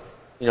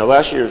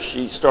 last year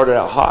she started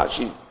out hot.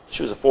 She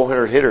was a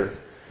 400 hitter,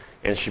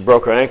 and she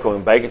broke her ankle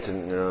in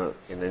Baconton,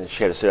 and then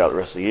she had to sit out the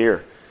rest of the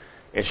year.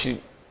 And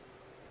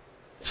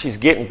she's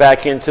getting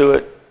back into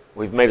it.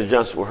 We've made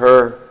adjustments with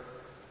her.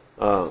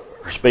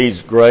 Her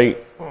speed's great.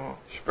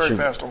 She's very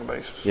fast on the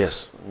bases.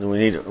 Yes, we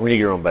need to get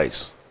her on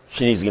base.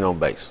 She needs to get on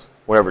base,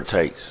 whatever it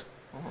takes.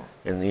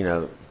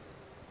 And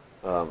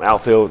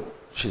outfield,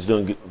 she's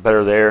doing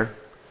better there.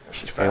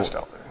 She's fast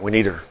out there. We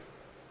need her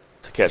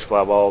to catch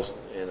fly balls,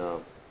 and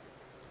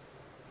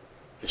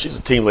she's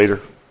a team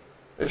leader.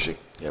 Is she?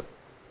 Yep.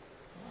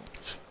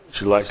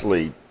 She likes to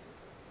lead.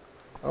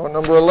 Oh,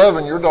 number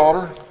 11, your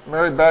daughter,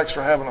 Mary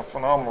Baxter, having a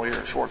phenomenal year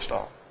at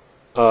shortstop.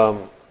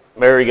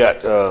 Mary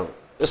got,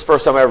 this is the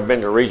first time I've ever been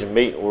to a region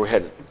meeting where we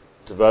had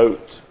to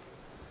vote.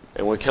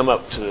 And we come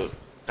up to,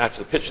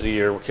 after the pitch of the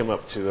year, we came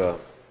up to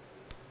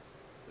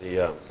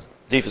the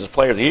defensive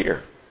player of the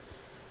year.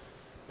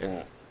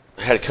 And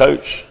I had a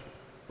coach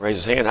raise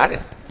his hand.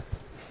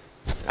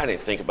 I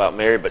didn't think about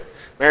Mary, but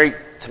Mary,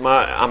 I'm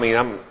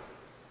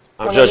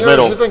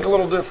judgmental. You think a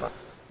little different.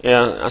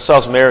 Yeah, I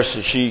saw some errors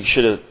that she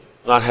should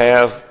not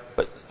have,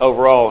 but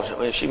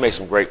overall, she made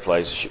some great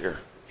plays this year.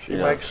 She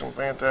makes some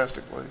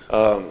fantastic plays.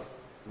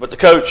 But the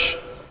coach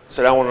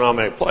said, I want to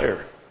nominate a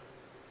player.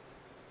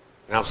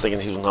 And I was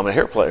thinking he was going to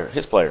nominate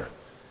his player.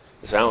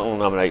 He said, I don't want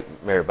to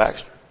nominate Mary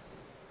Baxter.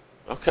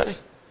 Okay.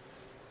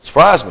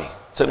 Surprised me.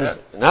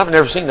 And I've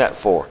never seen that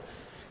before.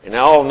 And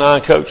now all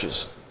 9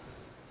 coaches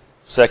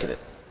seconded.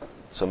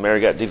 So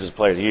Mary got Defensive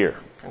Player of the Year.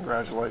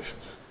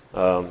 Congratulations.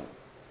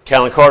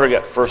 Callan Carter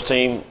got first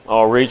team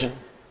All-Region.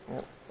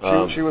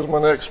 Yep. She was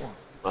my next one.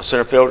 My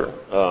center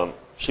fielder,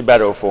 she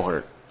batted over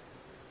 400.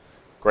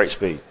 Great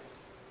speed.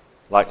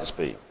 Lightning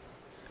speed.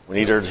 We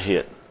need her to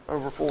hit.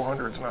 Over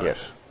 400 is nice. Yes,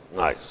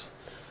 nice.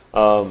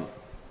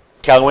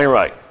 Callan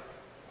Wainwright,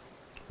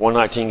 won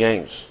 19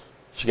 games.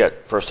 She got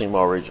first team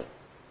All-Region.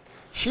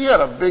 She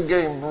had a big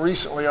game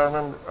recently, I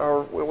remember,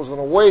 or it was an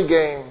away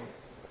game.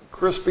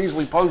 Chris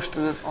Beasley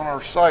posted it on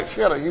our site.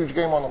 She had a huge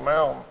game on the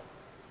mound.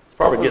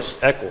 Probably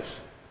against Eccles.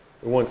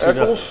 We won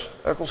 2-0.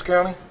 Eccles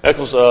County?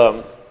 Eccles,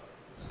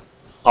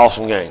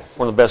 awesome game.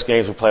 One of the best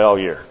games we played all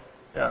year.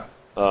 Yeah.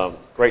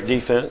 Great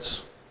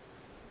defense.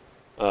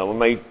 We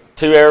made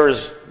 2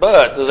 errors,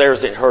 but those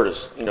errors didn't hurt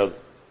us. The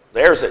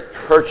errors that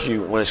hurt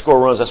you when they score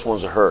runs, that's the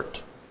ones that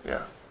hurt.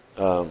 Yeah.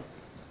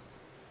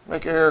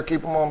 Make an error,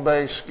 keep them on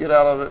base, get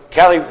out of it.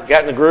 Callie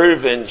got in the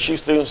groove, and she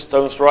was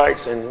throwing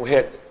strikes, and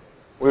we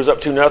was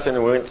up 2-0,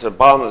 and we went to the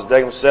bottom of the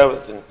Degum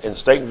 7th in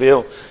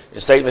Statenville.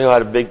 And Statenville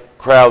had a big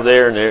crowd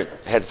there, and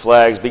they had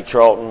flags, beat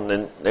Charlton,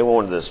 and they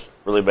wanted this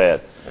really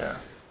bad.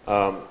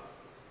 Yeah.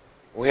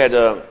 We had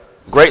a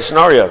great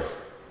scenario.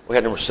 We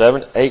had number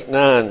 7, 8,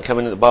 9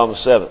 coming in the bottom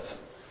of the 7th.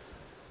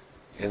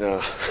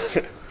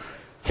 And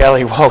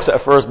Callie walks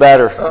that first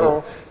batter.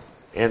 Uh-oh.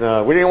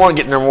 And we didn't want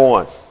to get number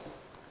 1.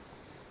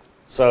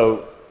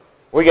 So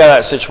we got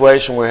that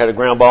situation where we had a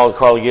ground ball to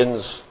Carly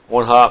Giddens,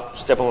 1 hop,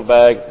 step on the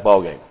bag,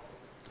 ball game.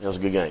 It was a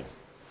good game.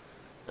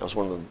 That was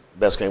one of the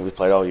best games we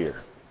played all year.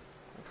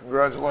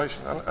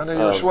 Congratulations. I know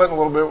you were sweating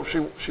a little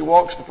bit. She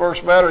walks the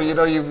first batter.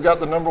 You've got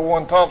the number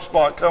 1 top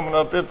spot coming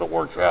up if it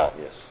works out.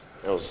 Yes.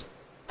 That was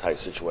a tight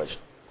situation.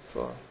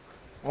 So,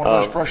 one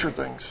of those pressure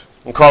things.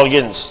 And Carly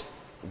Giddens,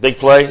 big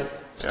play,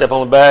 step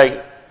on the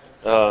bag.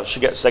 She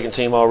got second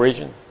team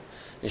All-Region.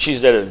 And she's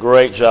did a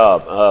great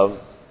job.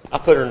 I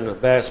put her in a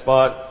bad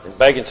spot in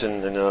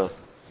Baconton, and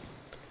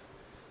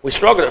we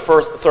struggled at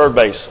third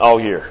base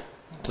all year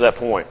to that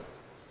point.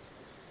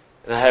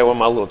 And I had one of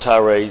my little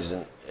tirades,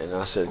 and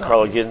I said,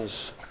 Carly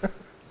Giddens,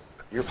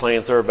 you're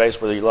playing third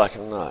base whether you like it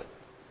or not.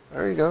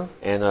 There you go.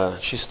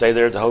 And she stayed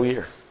there the whole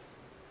year.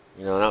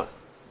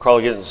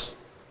 Carly Giddens,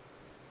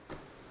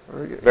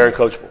 very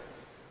coachable.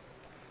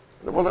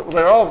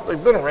 Well,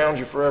 they've been around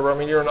you forever. I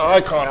mean, you're an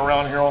icon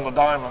around here on the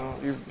diamond.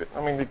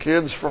 The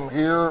kids from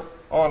here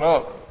on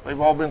up, they've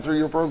all been through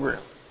your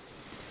program.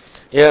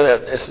 Yeah,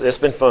 it's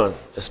been fun.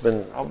 It's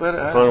been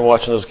fun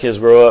watching those kids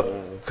grow up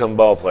and become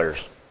ball players.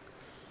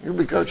 You'll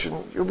be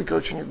coaching your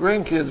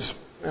grandkids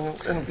in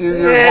a few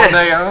years one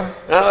day, huh?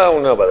 I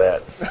don't know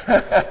about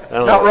that.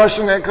 Not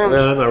rushing that, Coach?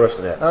 No, I'm not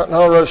rushing that.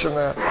 Not rushing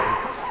that.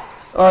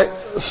 All right,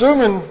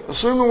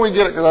 assuming we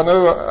get it, because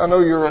I know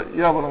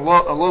you have a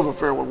love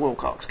affair with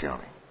Wilcox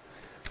County.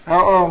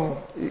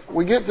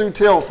 We get through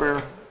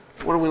Telfair.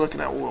 What are we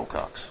looking at with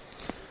Wilcox?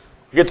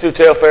 We get through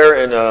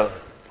Telfair, and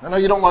I know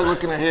you don't like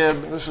looking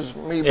ahead, but this is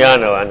me. Yeah,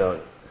 I know.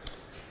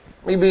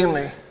 Me being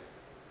me.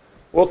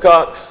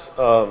 Wilcox,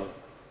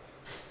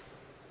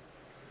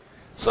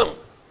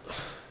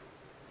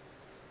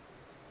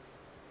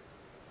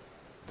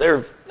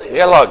 They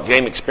got a lot of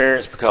game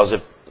experience because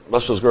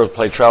most of those girls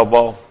play travel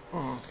ball,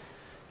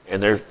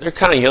 and they're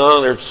kind of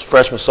young. They're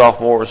freshmen,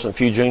 sophomores, and a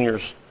few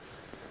juniors.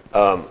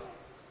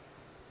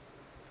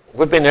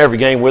 We've been to every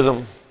game with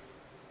them.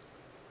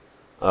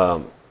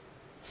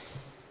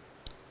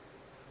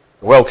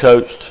 Well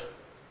coached,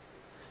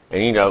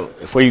 and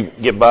if we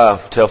get by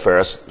Telfair,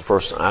 that's the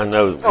first I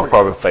know we'll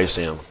probably face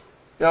them.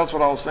 Yeah, that's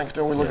what I was thinking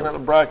too. We're looking at the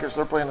brackets.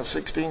 They're playing a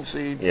 16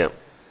 seed. Yeah,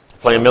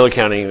 playing Miller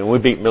County, and we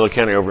beat Miller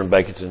County over in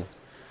Baconton,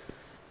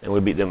 and we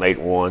beat them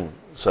 8-1.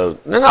 So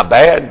they're not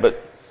bad,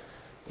 but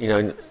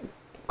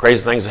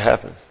crazy things have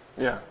happened.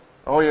 Yeah.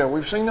 Oh yeah,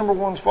 we've seen number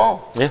ones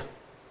fall. Yeah.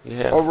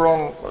 Yeah. Over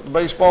on the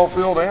baseball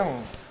field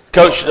and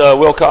Coach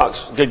Wilcox,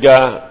 good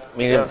guy.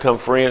 Me and him become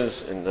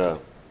friends, and now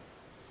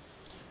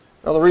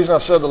the reason I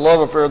said the love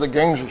affair, the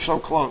games are so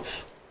close.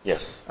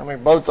 yes. I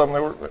mean, both of them, they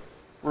were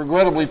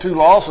regrettably 2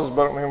 losses,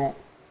 but I mean,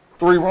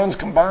 3 runs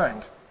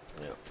combined.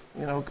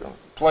 Yeah.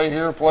 Play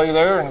here, play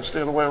there, and it's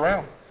the other way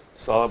around.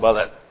 It's all about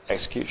that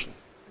execution.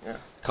 Yeah.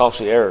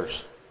 Costly errors.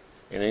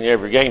 And in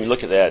every game, you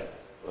look at that,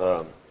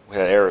 we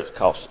had errors that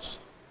cost us.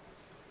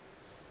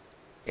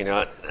 And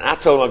I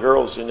told my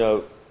girls,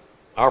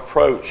 our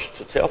approach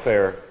to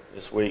Telfair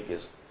this week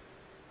is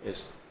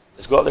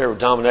go out there with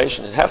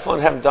domination and have fun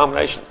having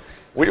domination.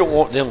 We don't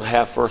want them to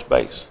have first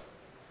base.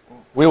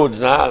 We want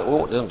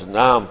them to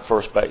deny them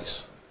first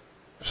base.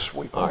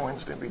 Sweep on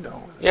Wednesday and be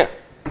done with it.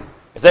 Yeah.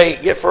 If they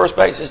get first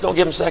base, just don't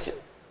give them second.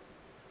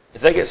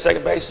 If they get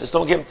second base, just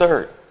don't give them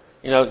third.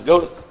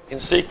 Go in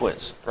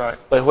sequence. Right.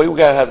 But we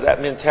got to have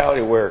that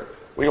mentality where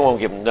we don't want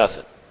to give them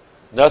nothing.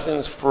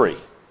 Nothing's free.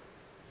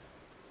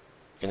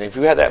 And if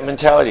you have that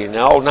mentality, and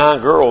all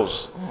 9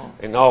 girls,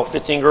 and all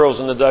 15 girls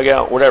in the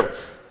dugout, whatever,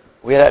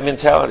 we had that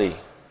mentality,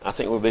 I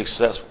think we'll be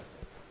successful.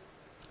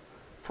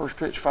 First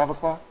pitch, 5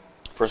 o'clock?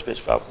 First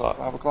pitch, 5 o'clock.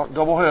 5 o'clock,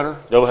 doubleheader.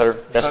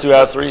 Doubleheader. That's 2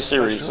 out of 3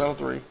 series. That's 2 out of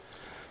 3.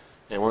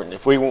 And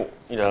if we want,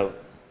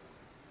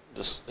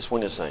 just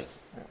win this thing.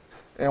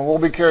 And we'll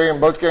be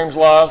carrying both games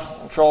live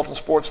on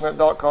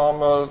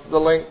charltonsportsnet.com. The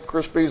link,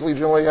 Chris Beasley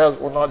generally has,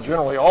 well, not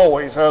generally,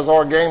 always has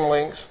our game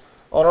links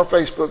on our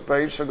Facebook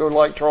page. So go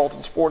like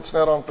Charlton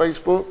Sportsnet on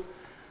Facebook.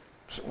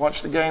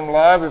 Watch the game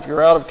live. If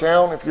you're out of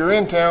town, if you're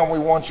in town, we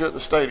want you at the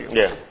stadium.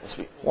 Yeah.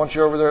 Want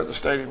you over there at the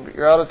stadium. But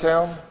you're out of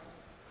town,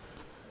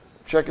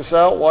 check us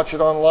out, watch it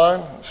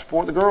online,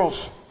 support the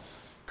girls.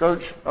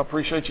 Coach, I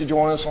appreciate you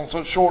joining us on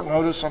such short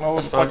notice. I know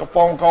it's like a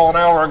phone call an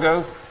hour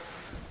ago.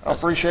 I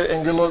appreciate it,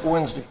 and good luck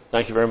Wednesday.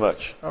 Thank you very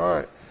much. All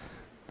right.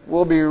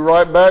 We'll be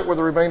right back with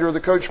the remainder of the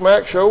Coach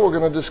Mack Show. We're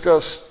going to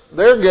discuss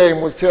their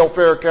game with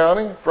Telfair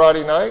County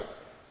Friday night,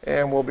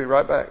 and we'll be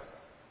right back.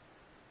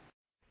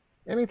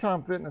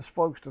 Anytime Fitness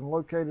Folkston,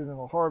 located in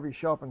the Harvey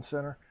Shopping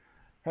Center,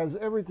 has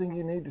everything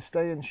you need to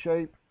stay in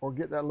shape or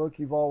get that look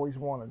you've always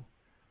wanted.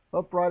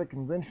 Upright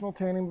conventional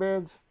tanning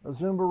beds, a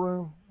Zumba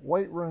room,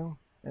 weight room,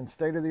 and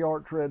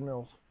state-of-the-art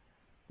treadmills.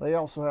 They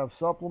also have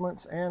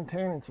supplements and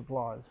tanning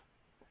supplies.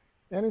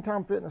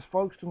 Anytime Fitness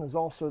Folkston is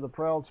also the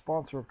proud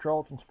sponsor of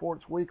Charlton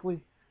Sports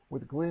Weekly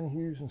with Glenn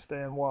Hughes and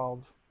Stan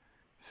Wilds.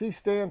 See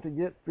Stan to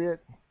get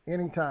fit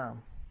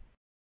anytime.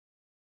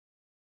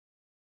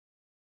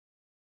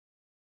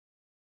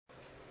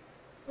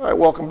 All right,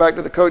 welcome back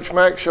to the Coach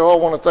Mack Show. I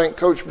want to thank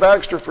Coach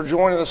Baxter for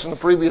joining us in the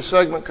previous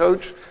segment,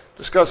 Coach,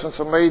 discussing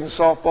some Maidens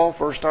softball.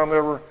 First time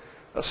ever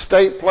a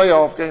state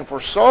playoff game for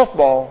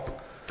softball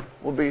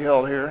will be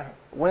held here.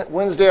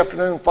 Wednesday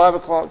afternoon, 5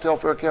 o'clock,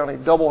 Telfair County,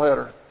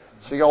 doubleheader.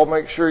 So y'all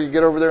make sure you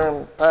get over there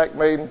and pack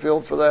Maiden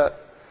Field for that.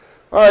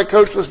 All right,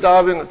 Coach, let's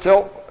dive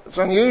into it's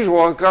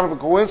unusual, kind of a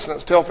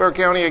coincidence. Telfair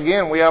County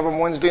again. We have them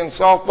Wednesday in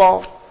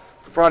softball,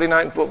 Friday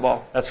night in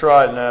football. That's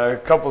right. And a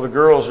couple of the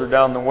girls are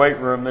down in the weight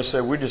room. They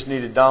said, we just need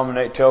to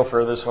dominate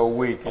Telfair this whole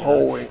week. The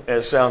whole week. And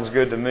it sounds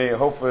good to me.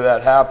 Hopefully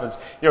that happens.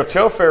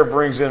 Telfair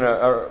brings in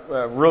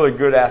a really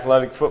good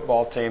athletic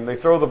football team. They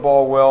throw the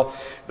ball well.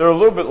 They're a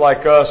little bit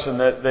like us in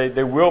that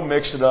they will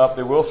mix it up.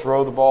 They will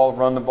throw the ball,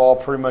 run the ball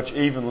pretty much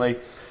evenly.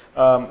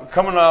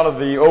 Coming out of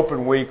the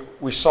open week,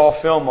 we saw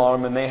film on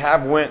them, and they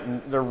have went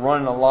and they're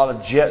running a lot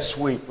of jet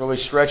sweep, really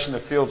stretching the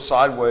field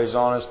sideways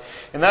on us.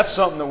 And that's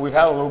something that we've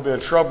had a little bit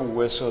of trouble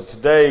with. So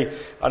today,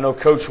 I know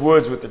Coach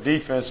Woods with the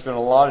defense spent a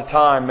lot of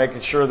time making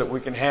sure that we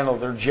can handle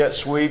their jet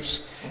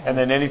sweeps and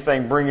then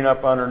anything bringing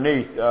up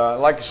underneath.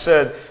 Like I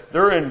said,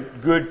 they're in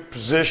good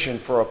position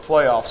for a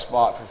playoff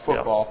spot for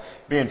football,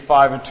 being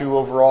 5-2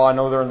 overall. I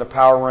know they're in the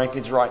power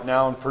rankings right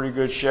now in pretty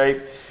good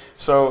shape.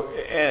 So,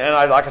 and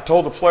like I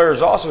told the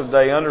players also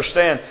today,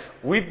 understand,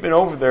 we've been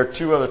over there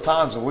 2 other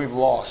times and we've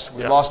lost.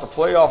 We lost a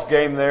playoff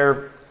game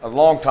there a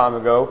long time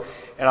ago,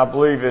 and I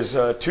believe is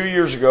 2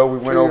 years ago we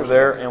went over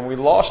there and we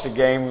lost a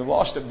game. We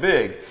lost it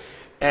big.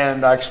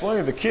 And I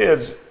explained to the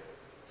kids,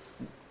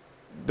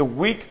 the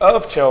week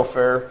of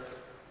Telfair,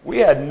 we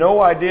had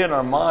no idea in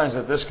our minds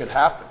that this could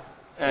happen.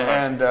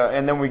 And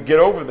then we get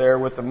over there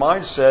with the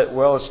mindset,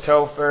 well, it's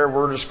Telfair,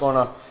 we're just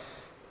going to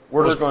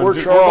we're just going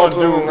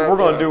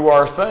to do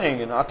our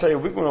thing. And I tell you,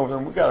 we went over there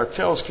and we got our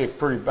tails kicked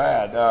pretty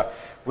bad.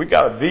 We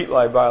got beat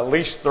like by at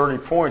least 30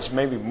 points,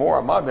 maybe more.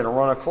 It might have been a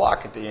run of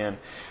clock at the end.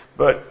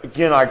 But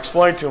again, I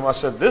explained to them, I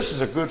said, this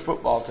is a good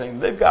football team.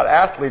 They've got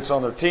athletes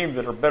on their team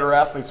that are better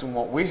athletes than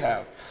what we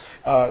have.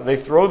 They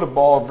throw the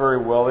ball very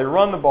well. They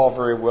run the ball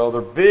very well.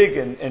 They're big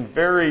and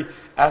very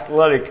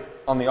athletic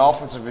on the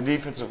offensive and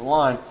defensive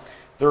line.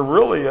 They're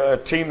really a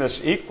team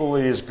that's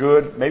equally as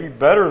good, maybe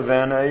better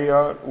than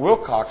a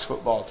Wilcox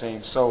football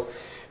team. So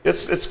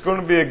it's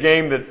going to be a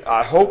game that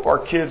I hope our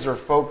kids are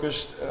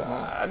focused.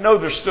 I know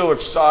they're still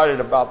excited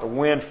about the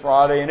win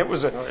Friday, and it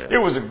was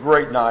a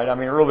great night. I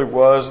mean, it really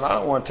was, and I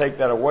don't want to take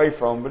that away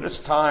from them. But it's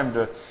time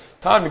to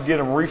get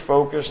them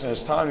refocused, and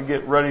it's time to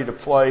get ready to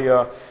play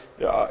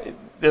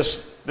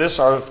this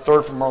our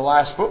third from our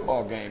last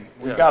football game.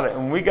 We got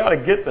to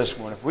get this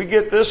one. If we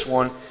get this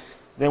one,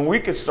 then we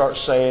could start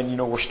saying,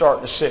 we're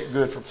starting to sit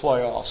good for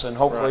playoffs, and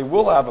hopefully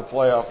we'll have a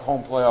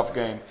home playoff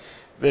game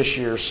this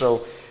year.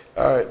 So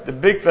the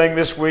big thing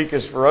this week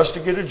is for us to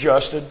get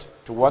adjusted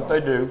to what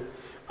they do.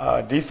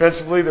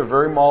 Defensively, they're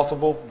very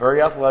multiple,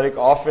 very athletic.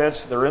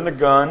 Offense, they're in the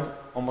gun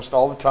almost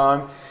all the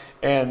time,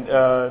 and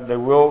they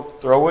will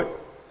throw it.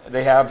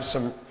 They have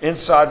some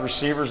inside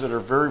receivers that are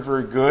very,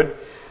 very good.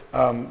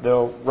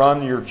 They'll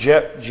run your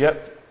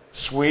jet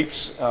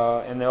sweeps,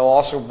 and they'll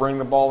also bring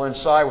the ball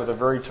inside with a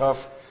very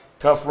tough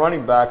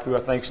running back who I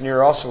think is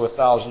near also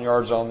 1,000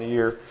 yards on the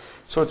year.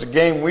 So it's a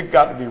game we've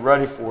got to be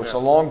ready for. It's a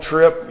long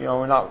trip,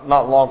 not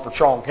long for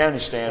Charlton County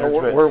standards,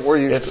 but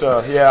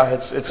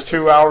it's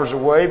 2 hours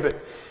away. But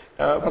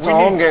that's a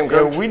home game,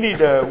 Coach. We need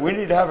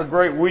to have a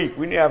great week.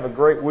 We need to have a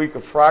great week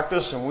of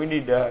practice, and we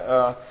need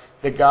to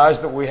the guys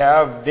that we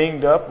have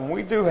dinged up, and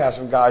we do have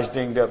some guys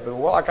dinged up. But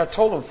like I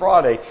told them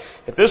Friday,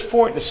 at this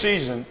point in the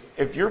season,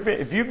 if you've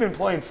been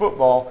playing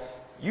football,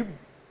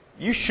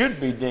 you should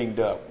be dinged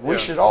up. We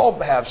should all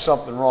have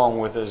something wrong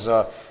with us,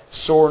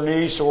 sore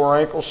knee, sore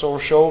ankle, sore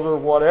shoulder,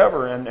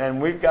 whatever.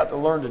 And we've got to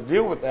learn to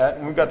deal with that,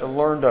 and we've got to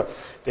learn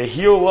to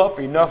heal up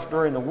enough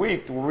during the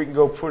week to where we can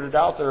go put it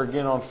out there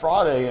again on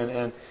Friday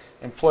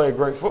and play a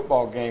great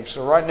football game.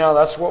 So right now,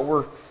 that's what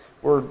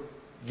we're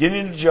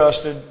getting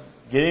adjusted,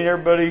 getting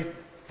everybody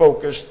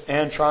focused,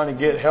 and trying to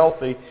get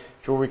healthy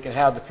to where we can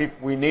have the people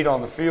we need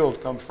on the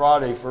field come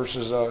Friday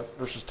versus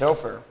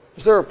Telfair.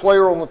 Is there a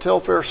player on the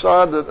Telfair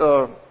side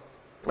that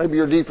maybe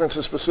your defense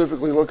is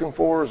specifically looking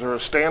for? Is there a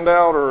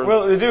standout?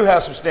 Well, they do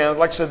have some standouts.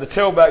 Like I said, the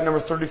tailback,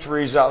 number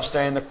 33, is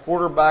outstanding. The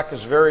quarterback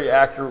is very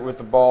accurate with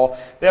the ball.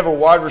 They have a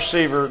wide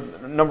receiver,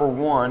 number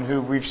 1,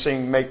 who we've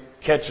seen make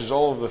catches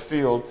all over the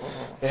field.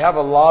 They have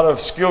a lot of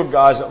skilled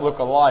guys that look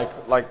alike,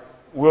 like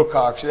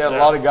Wilcox. They had a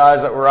lot of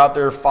guys that were out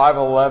there,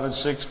 5'11",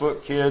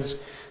 6-foot kids,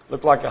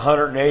 look like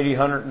 180,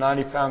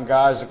 190-pound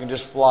guys that can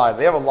just fly.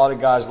 They have a lot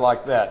of guys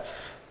like that.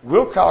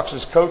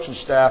 Wilcox's coaching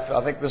staff,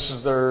 I think this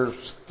is their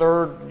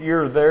third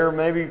year there,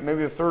 maybe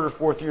the third or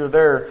fourth year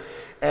there.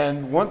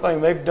 And one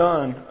thing they've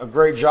done a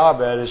great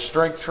job at is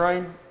strength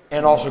train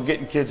and also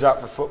getting kids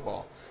out for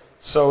football.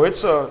 So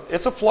it's a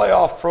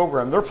playoff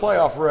program. They're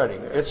playoff ready.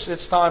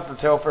 It's time for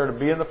Telfair to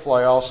be in the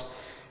playoffs.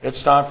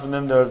 It's time for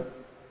them to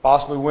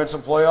possibly win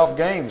some playoff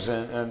games.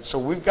 And so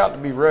we've got to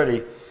be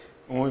ready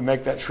when we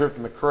make that trip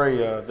to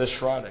McRae this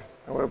Friday.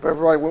 We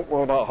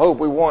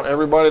want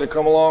everybody to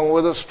come along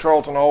with us.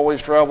 Charlton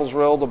always travels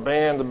well. The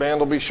band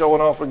will be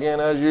showing off again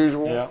as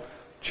usual. Yeah.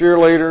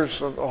 Cheerleaders,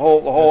 the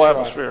whole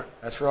atmosphere.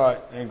 Right. That's right,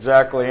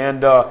 exactly.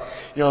 And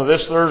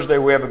this Thursday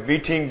we have a B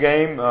team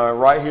game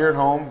right here at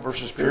home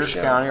versus Pierce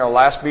County. Our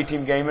last B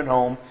team game at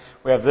home.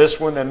 We have this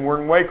one, then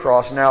we're in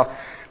Waycross. Now,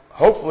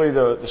 hopefully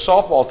the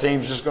softball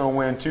team's just going to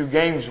win 2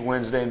 games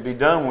Wednesday and be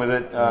done with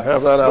it.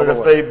 Have that out of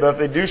the way. But if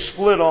they do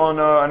split on,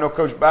 I know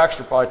Coach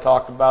Baxter probably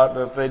talked about it,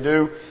 but if they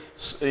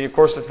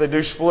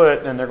do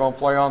split, then they're going to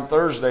play on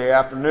Thursday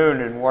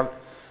afternoon.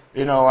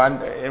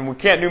 And we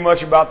can't do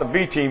much about the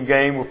B team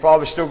game. We're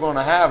probably still going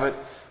to have it,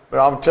 but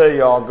I'll tell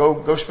you all,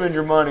 go spend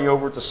your money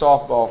over at the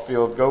softball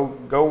field.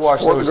 Go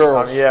watch those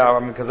girls.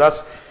 Because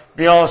that's.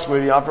 Be honest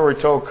with you, I've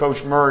already told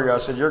Coach Murray, I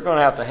said, you're going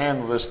to have to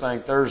handle this thing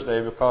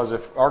Thursday, because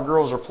if our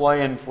girls are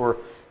playing for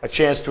a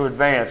chance to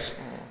advance,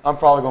 I'm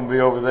probably going to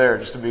be over there,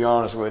 just to be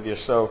honest with you.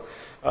 So,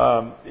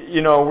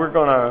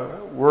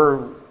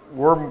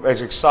 we're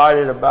as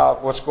excited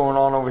about what's going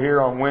on over here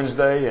on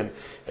Wednesday and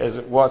as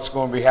what's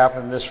going to be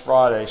happening this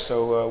Friday.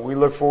 So we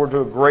look forward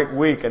to a great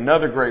week,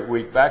 another great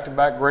week,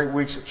 back-to-back great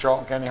weeks at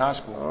Charlton County High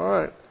School.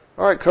 All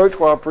right, Coach.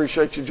 Well, I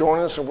appreciate you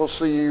joining us, and we'll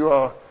see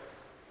you.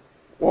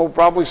 We'll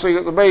probably see you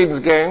at the Maidens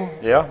game.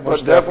 Yeah,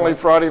 but definitely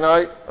Friday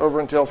night over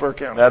in Telfair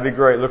County. That'd be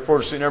great. Look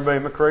forward to seeing everybody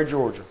in McRae,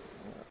 Georgia.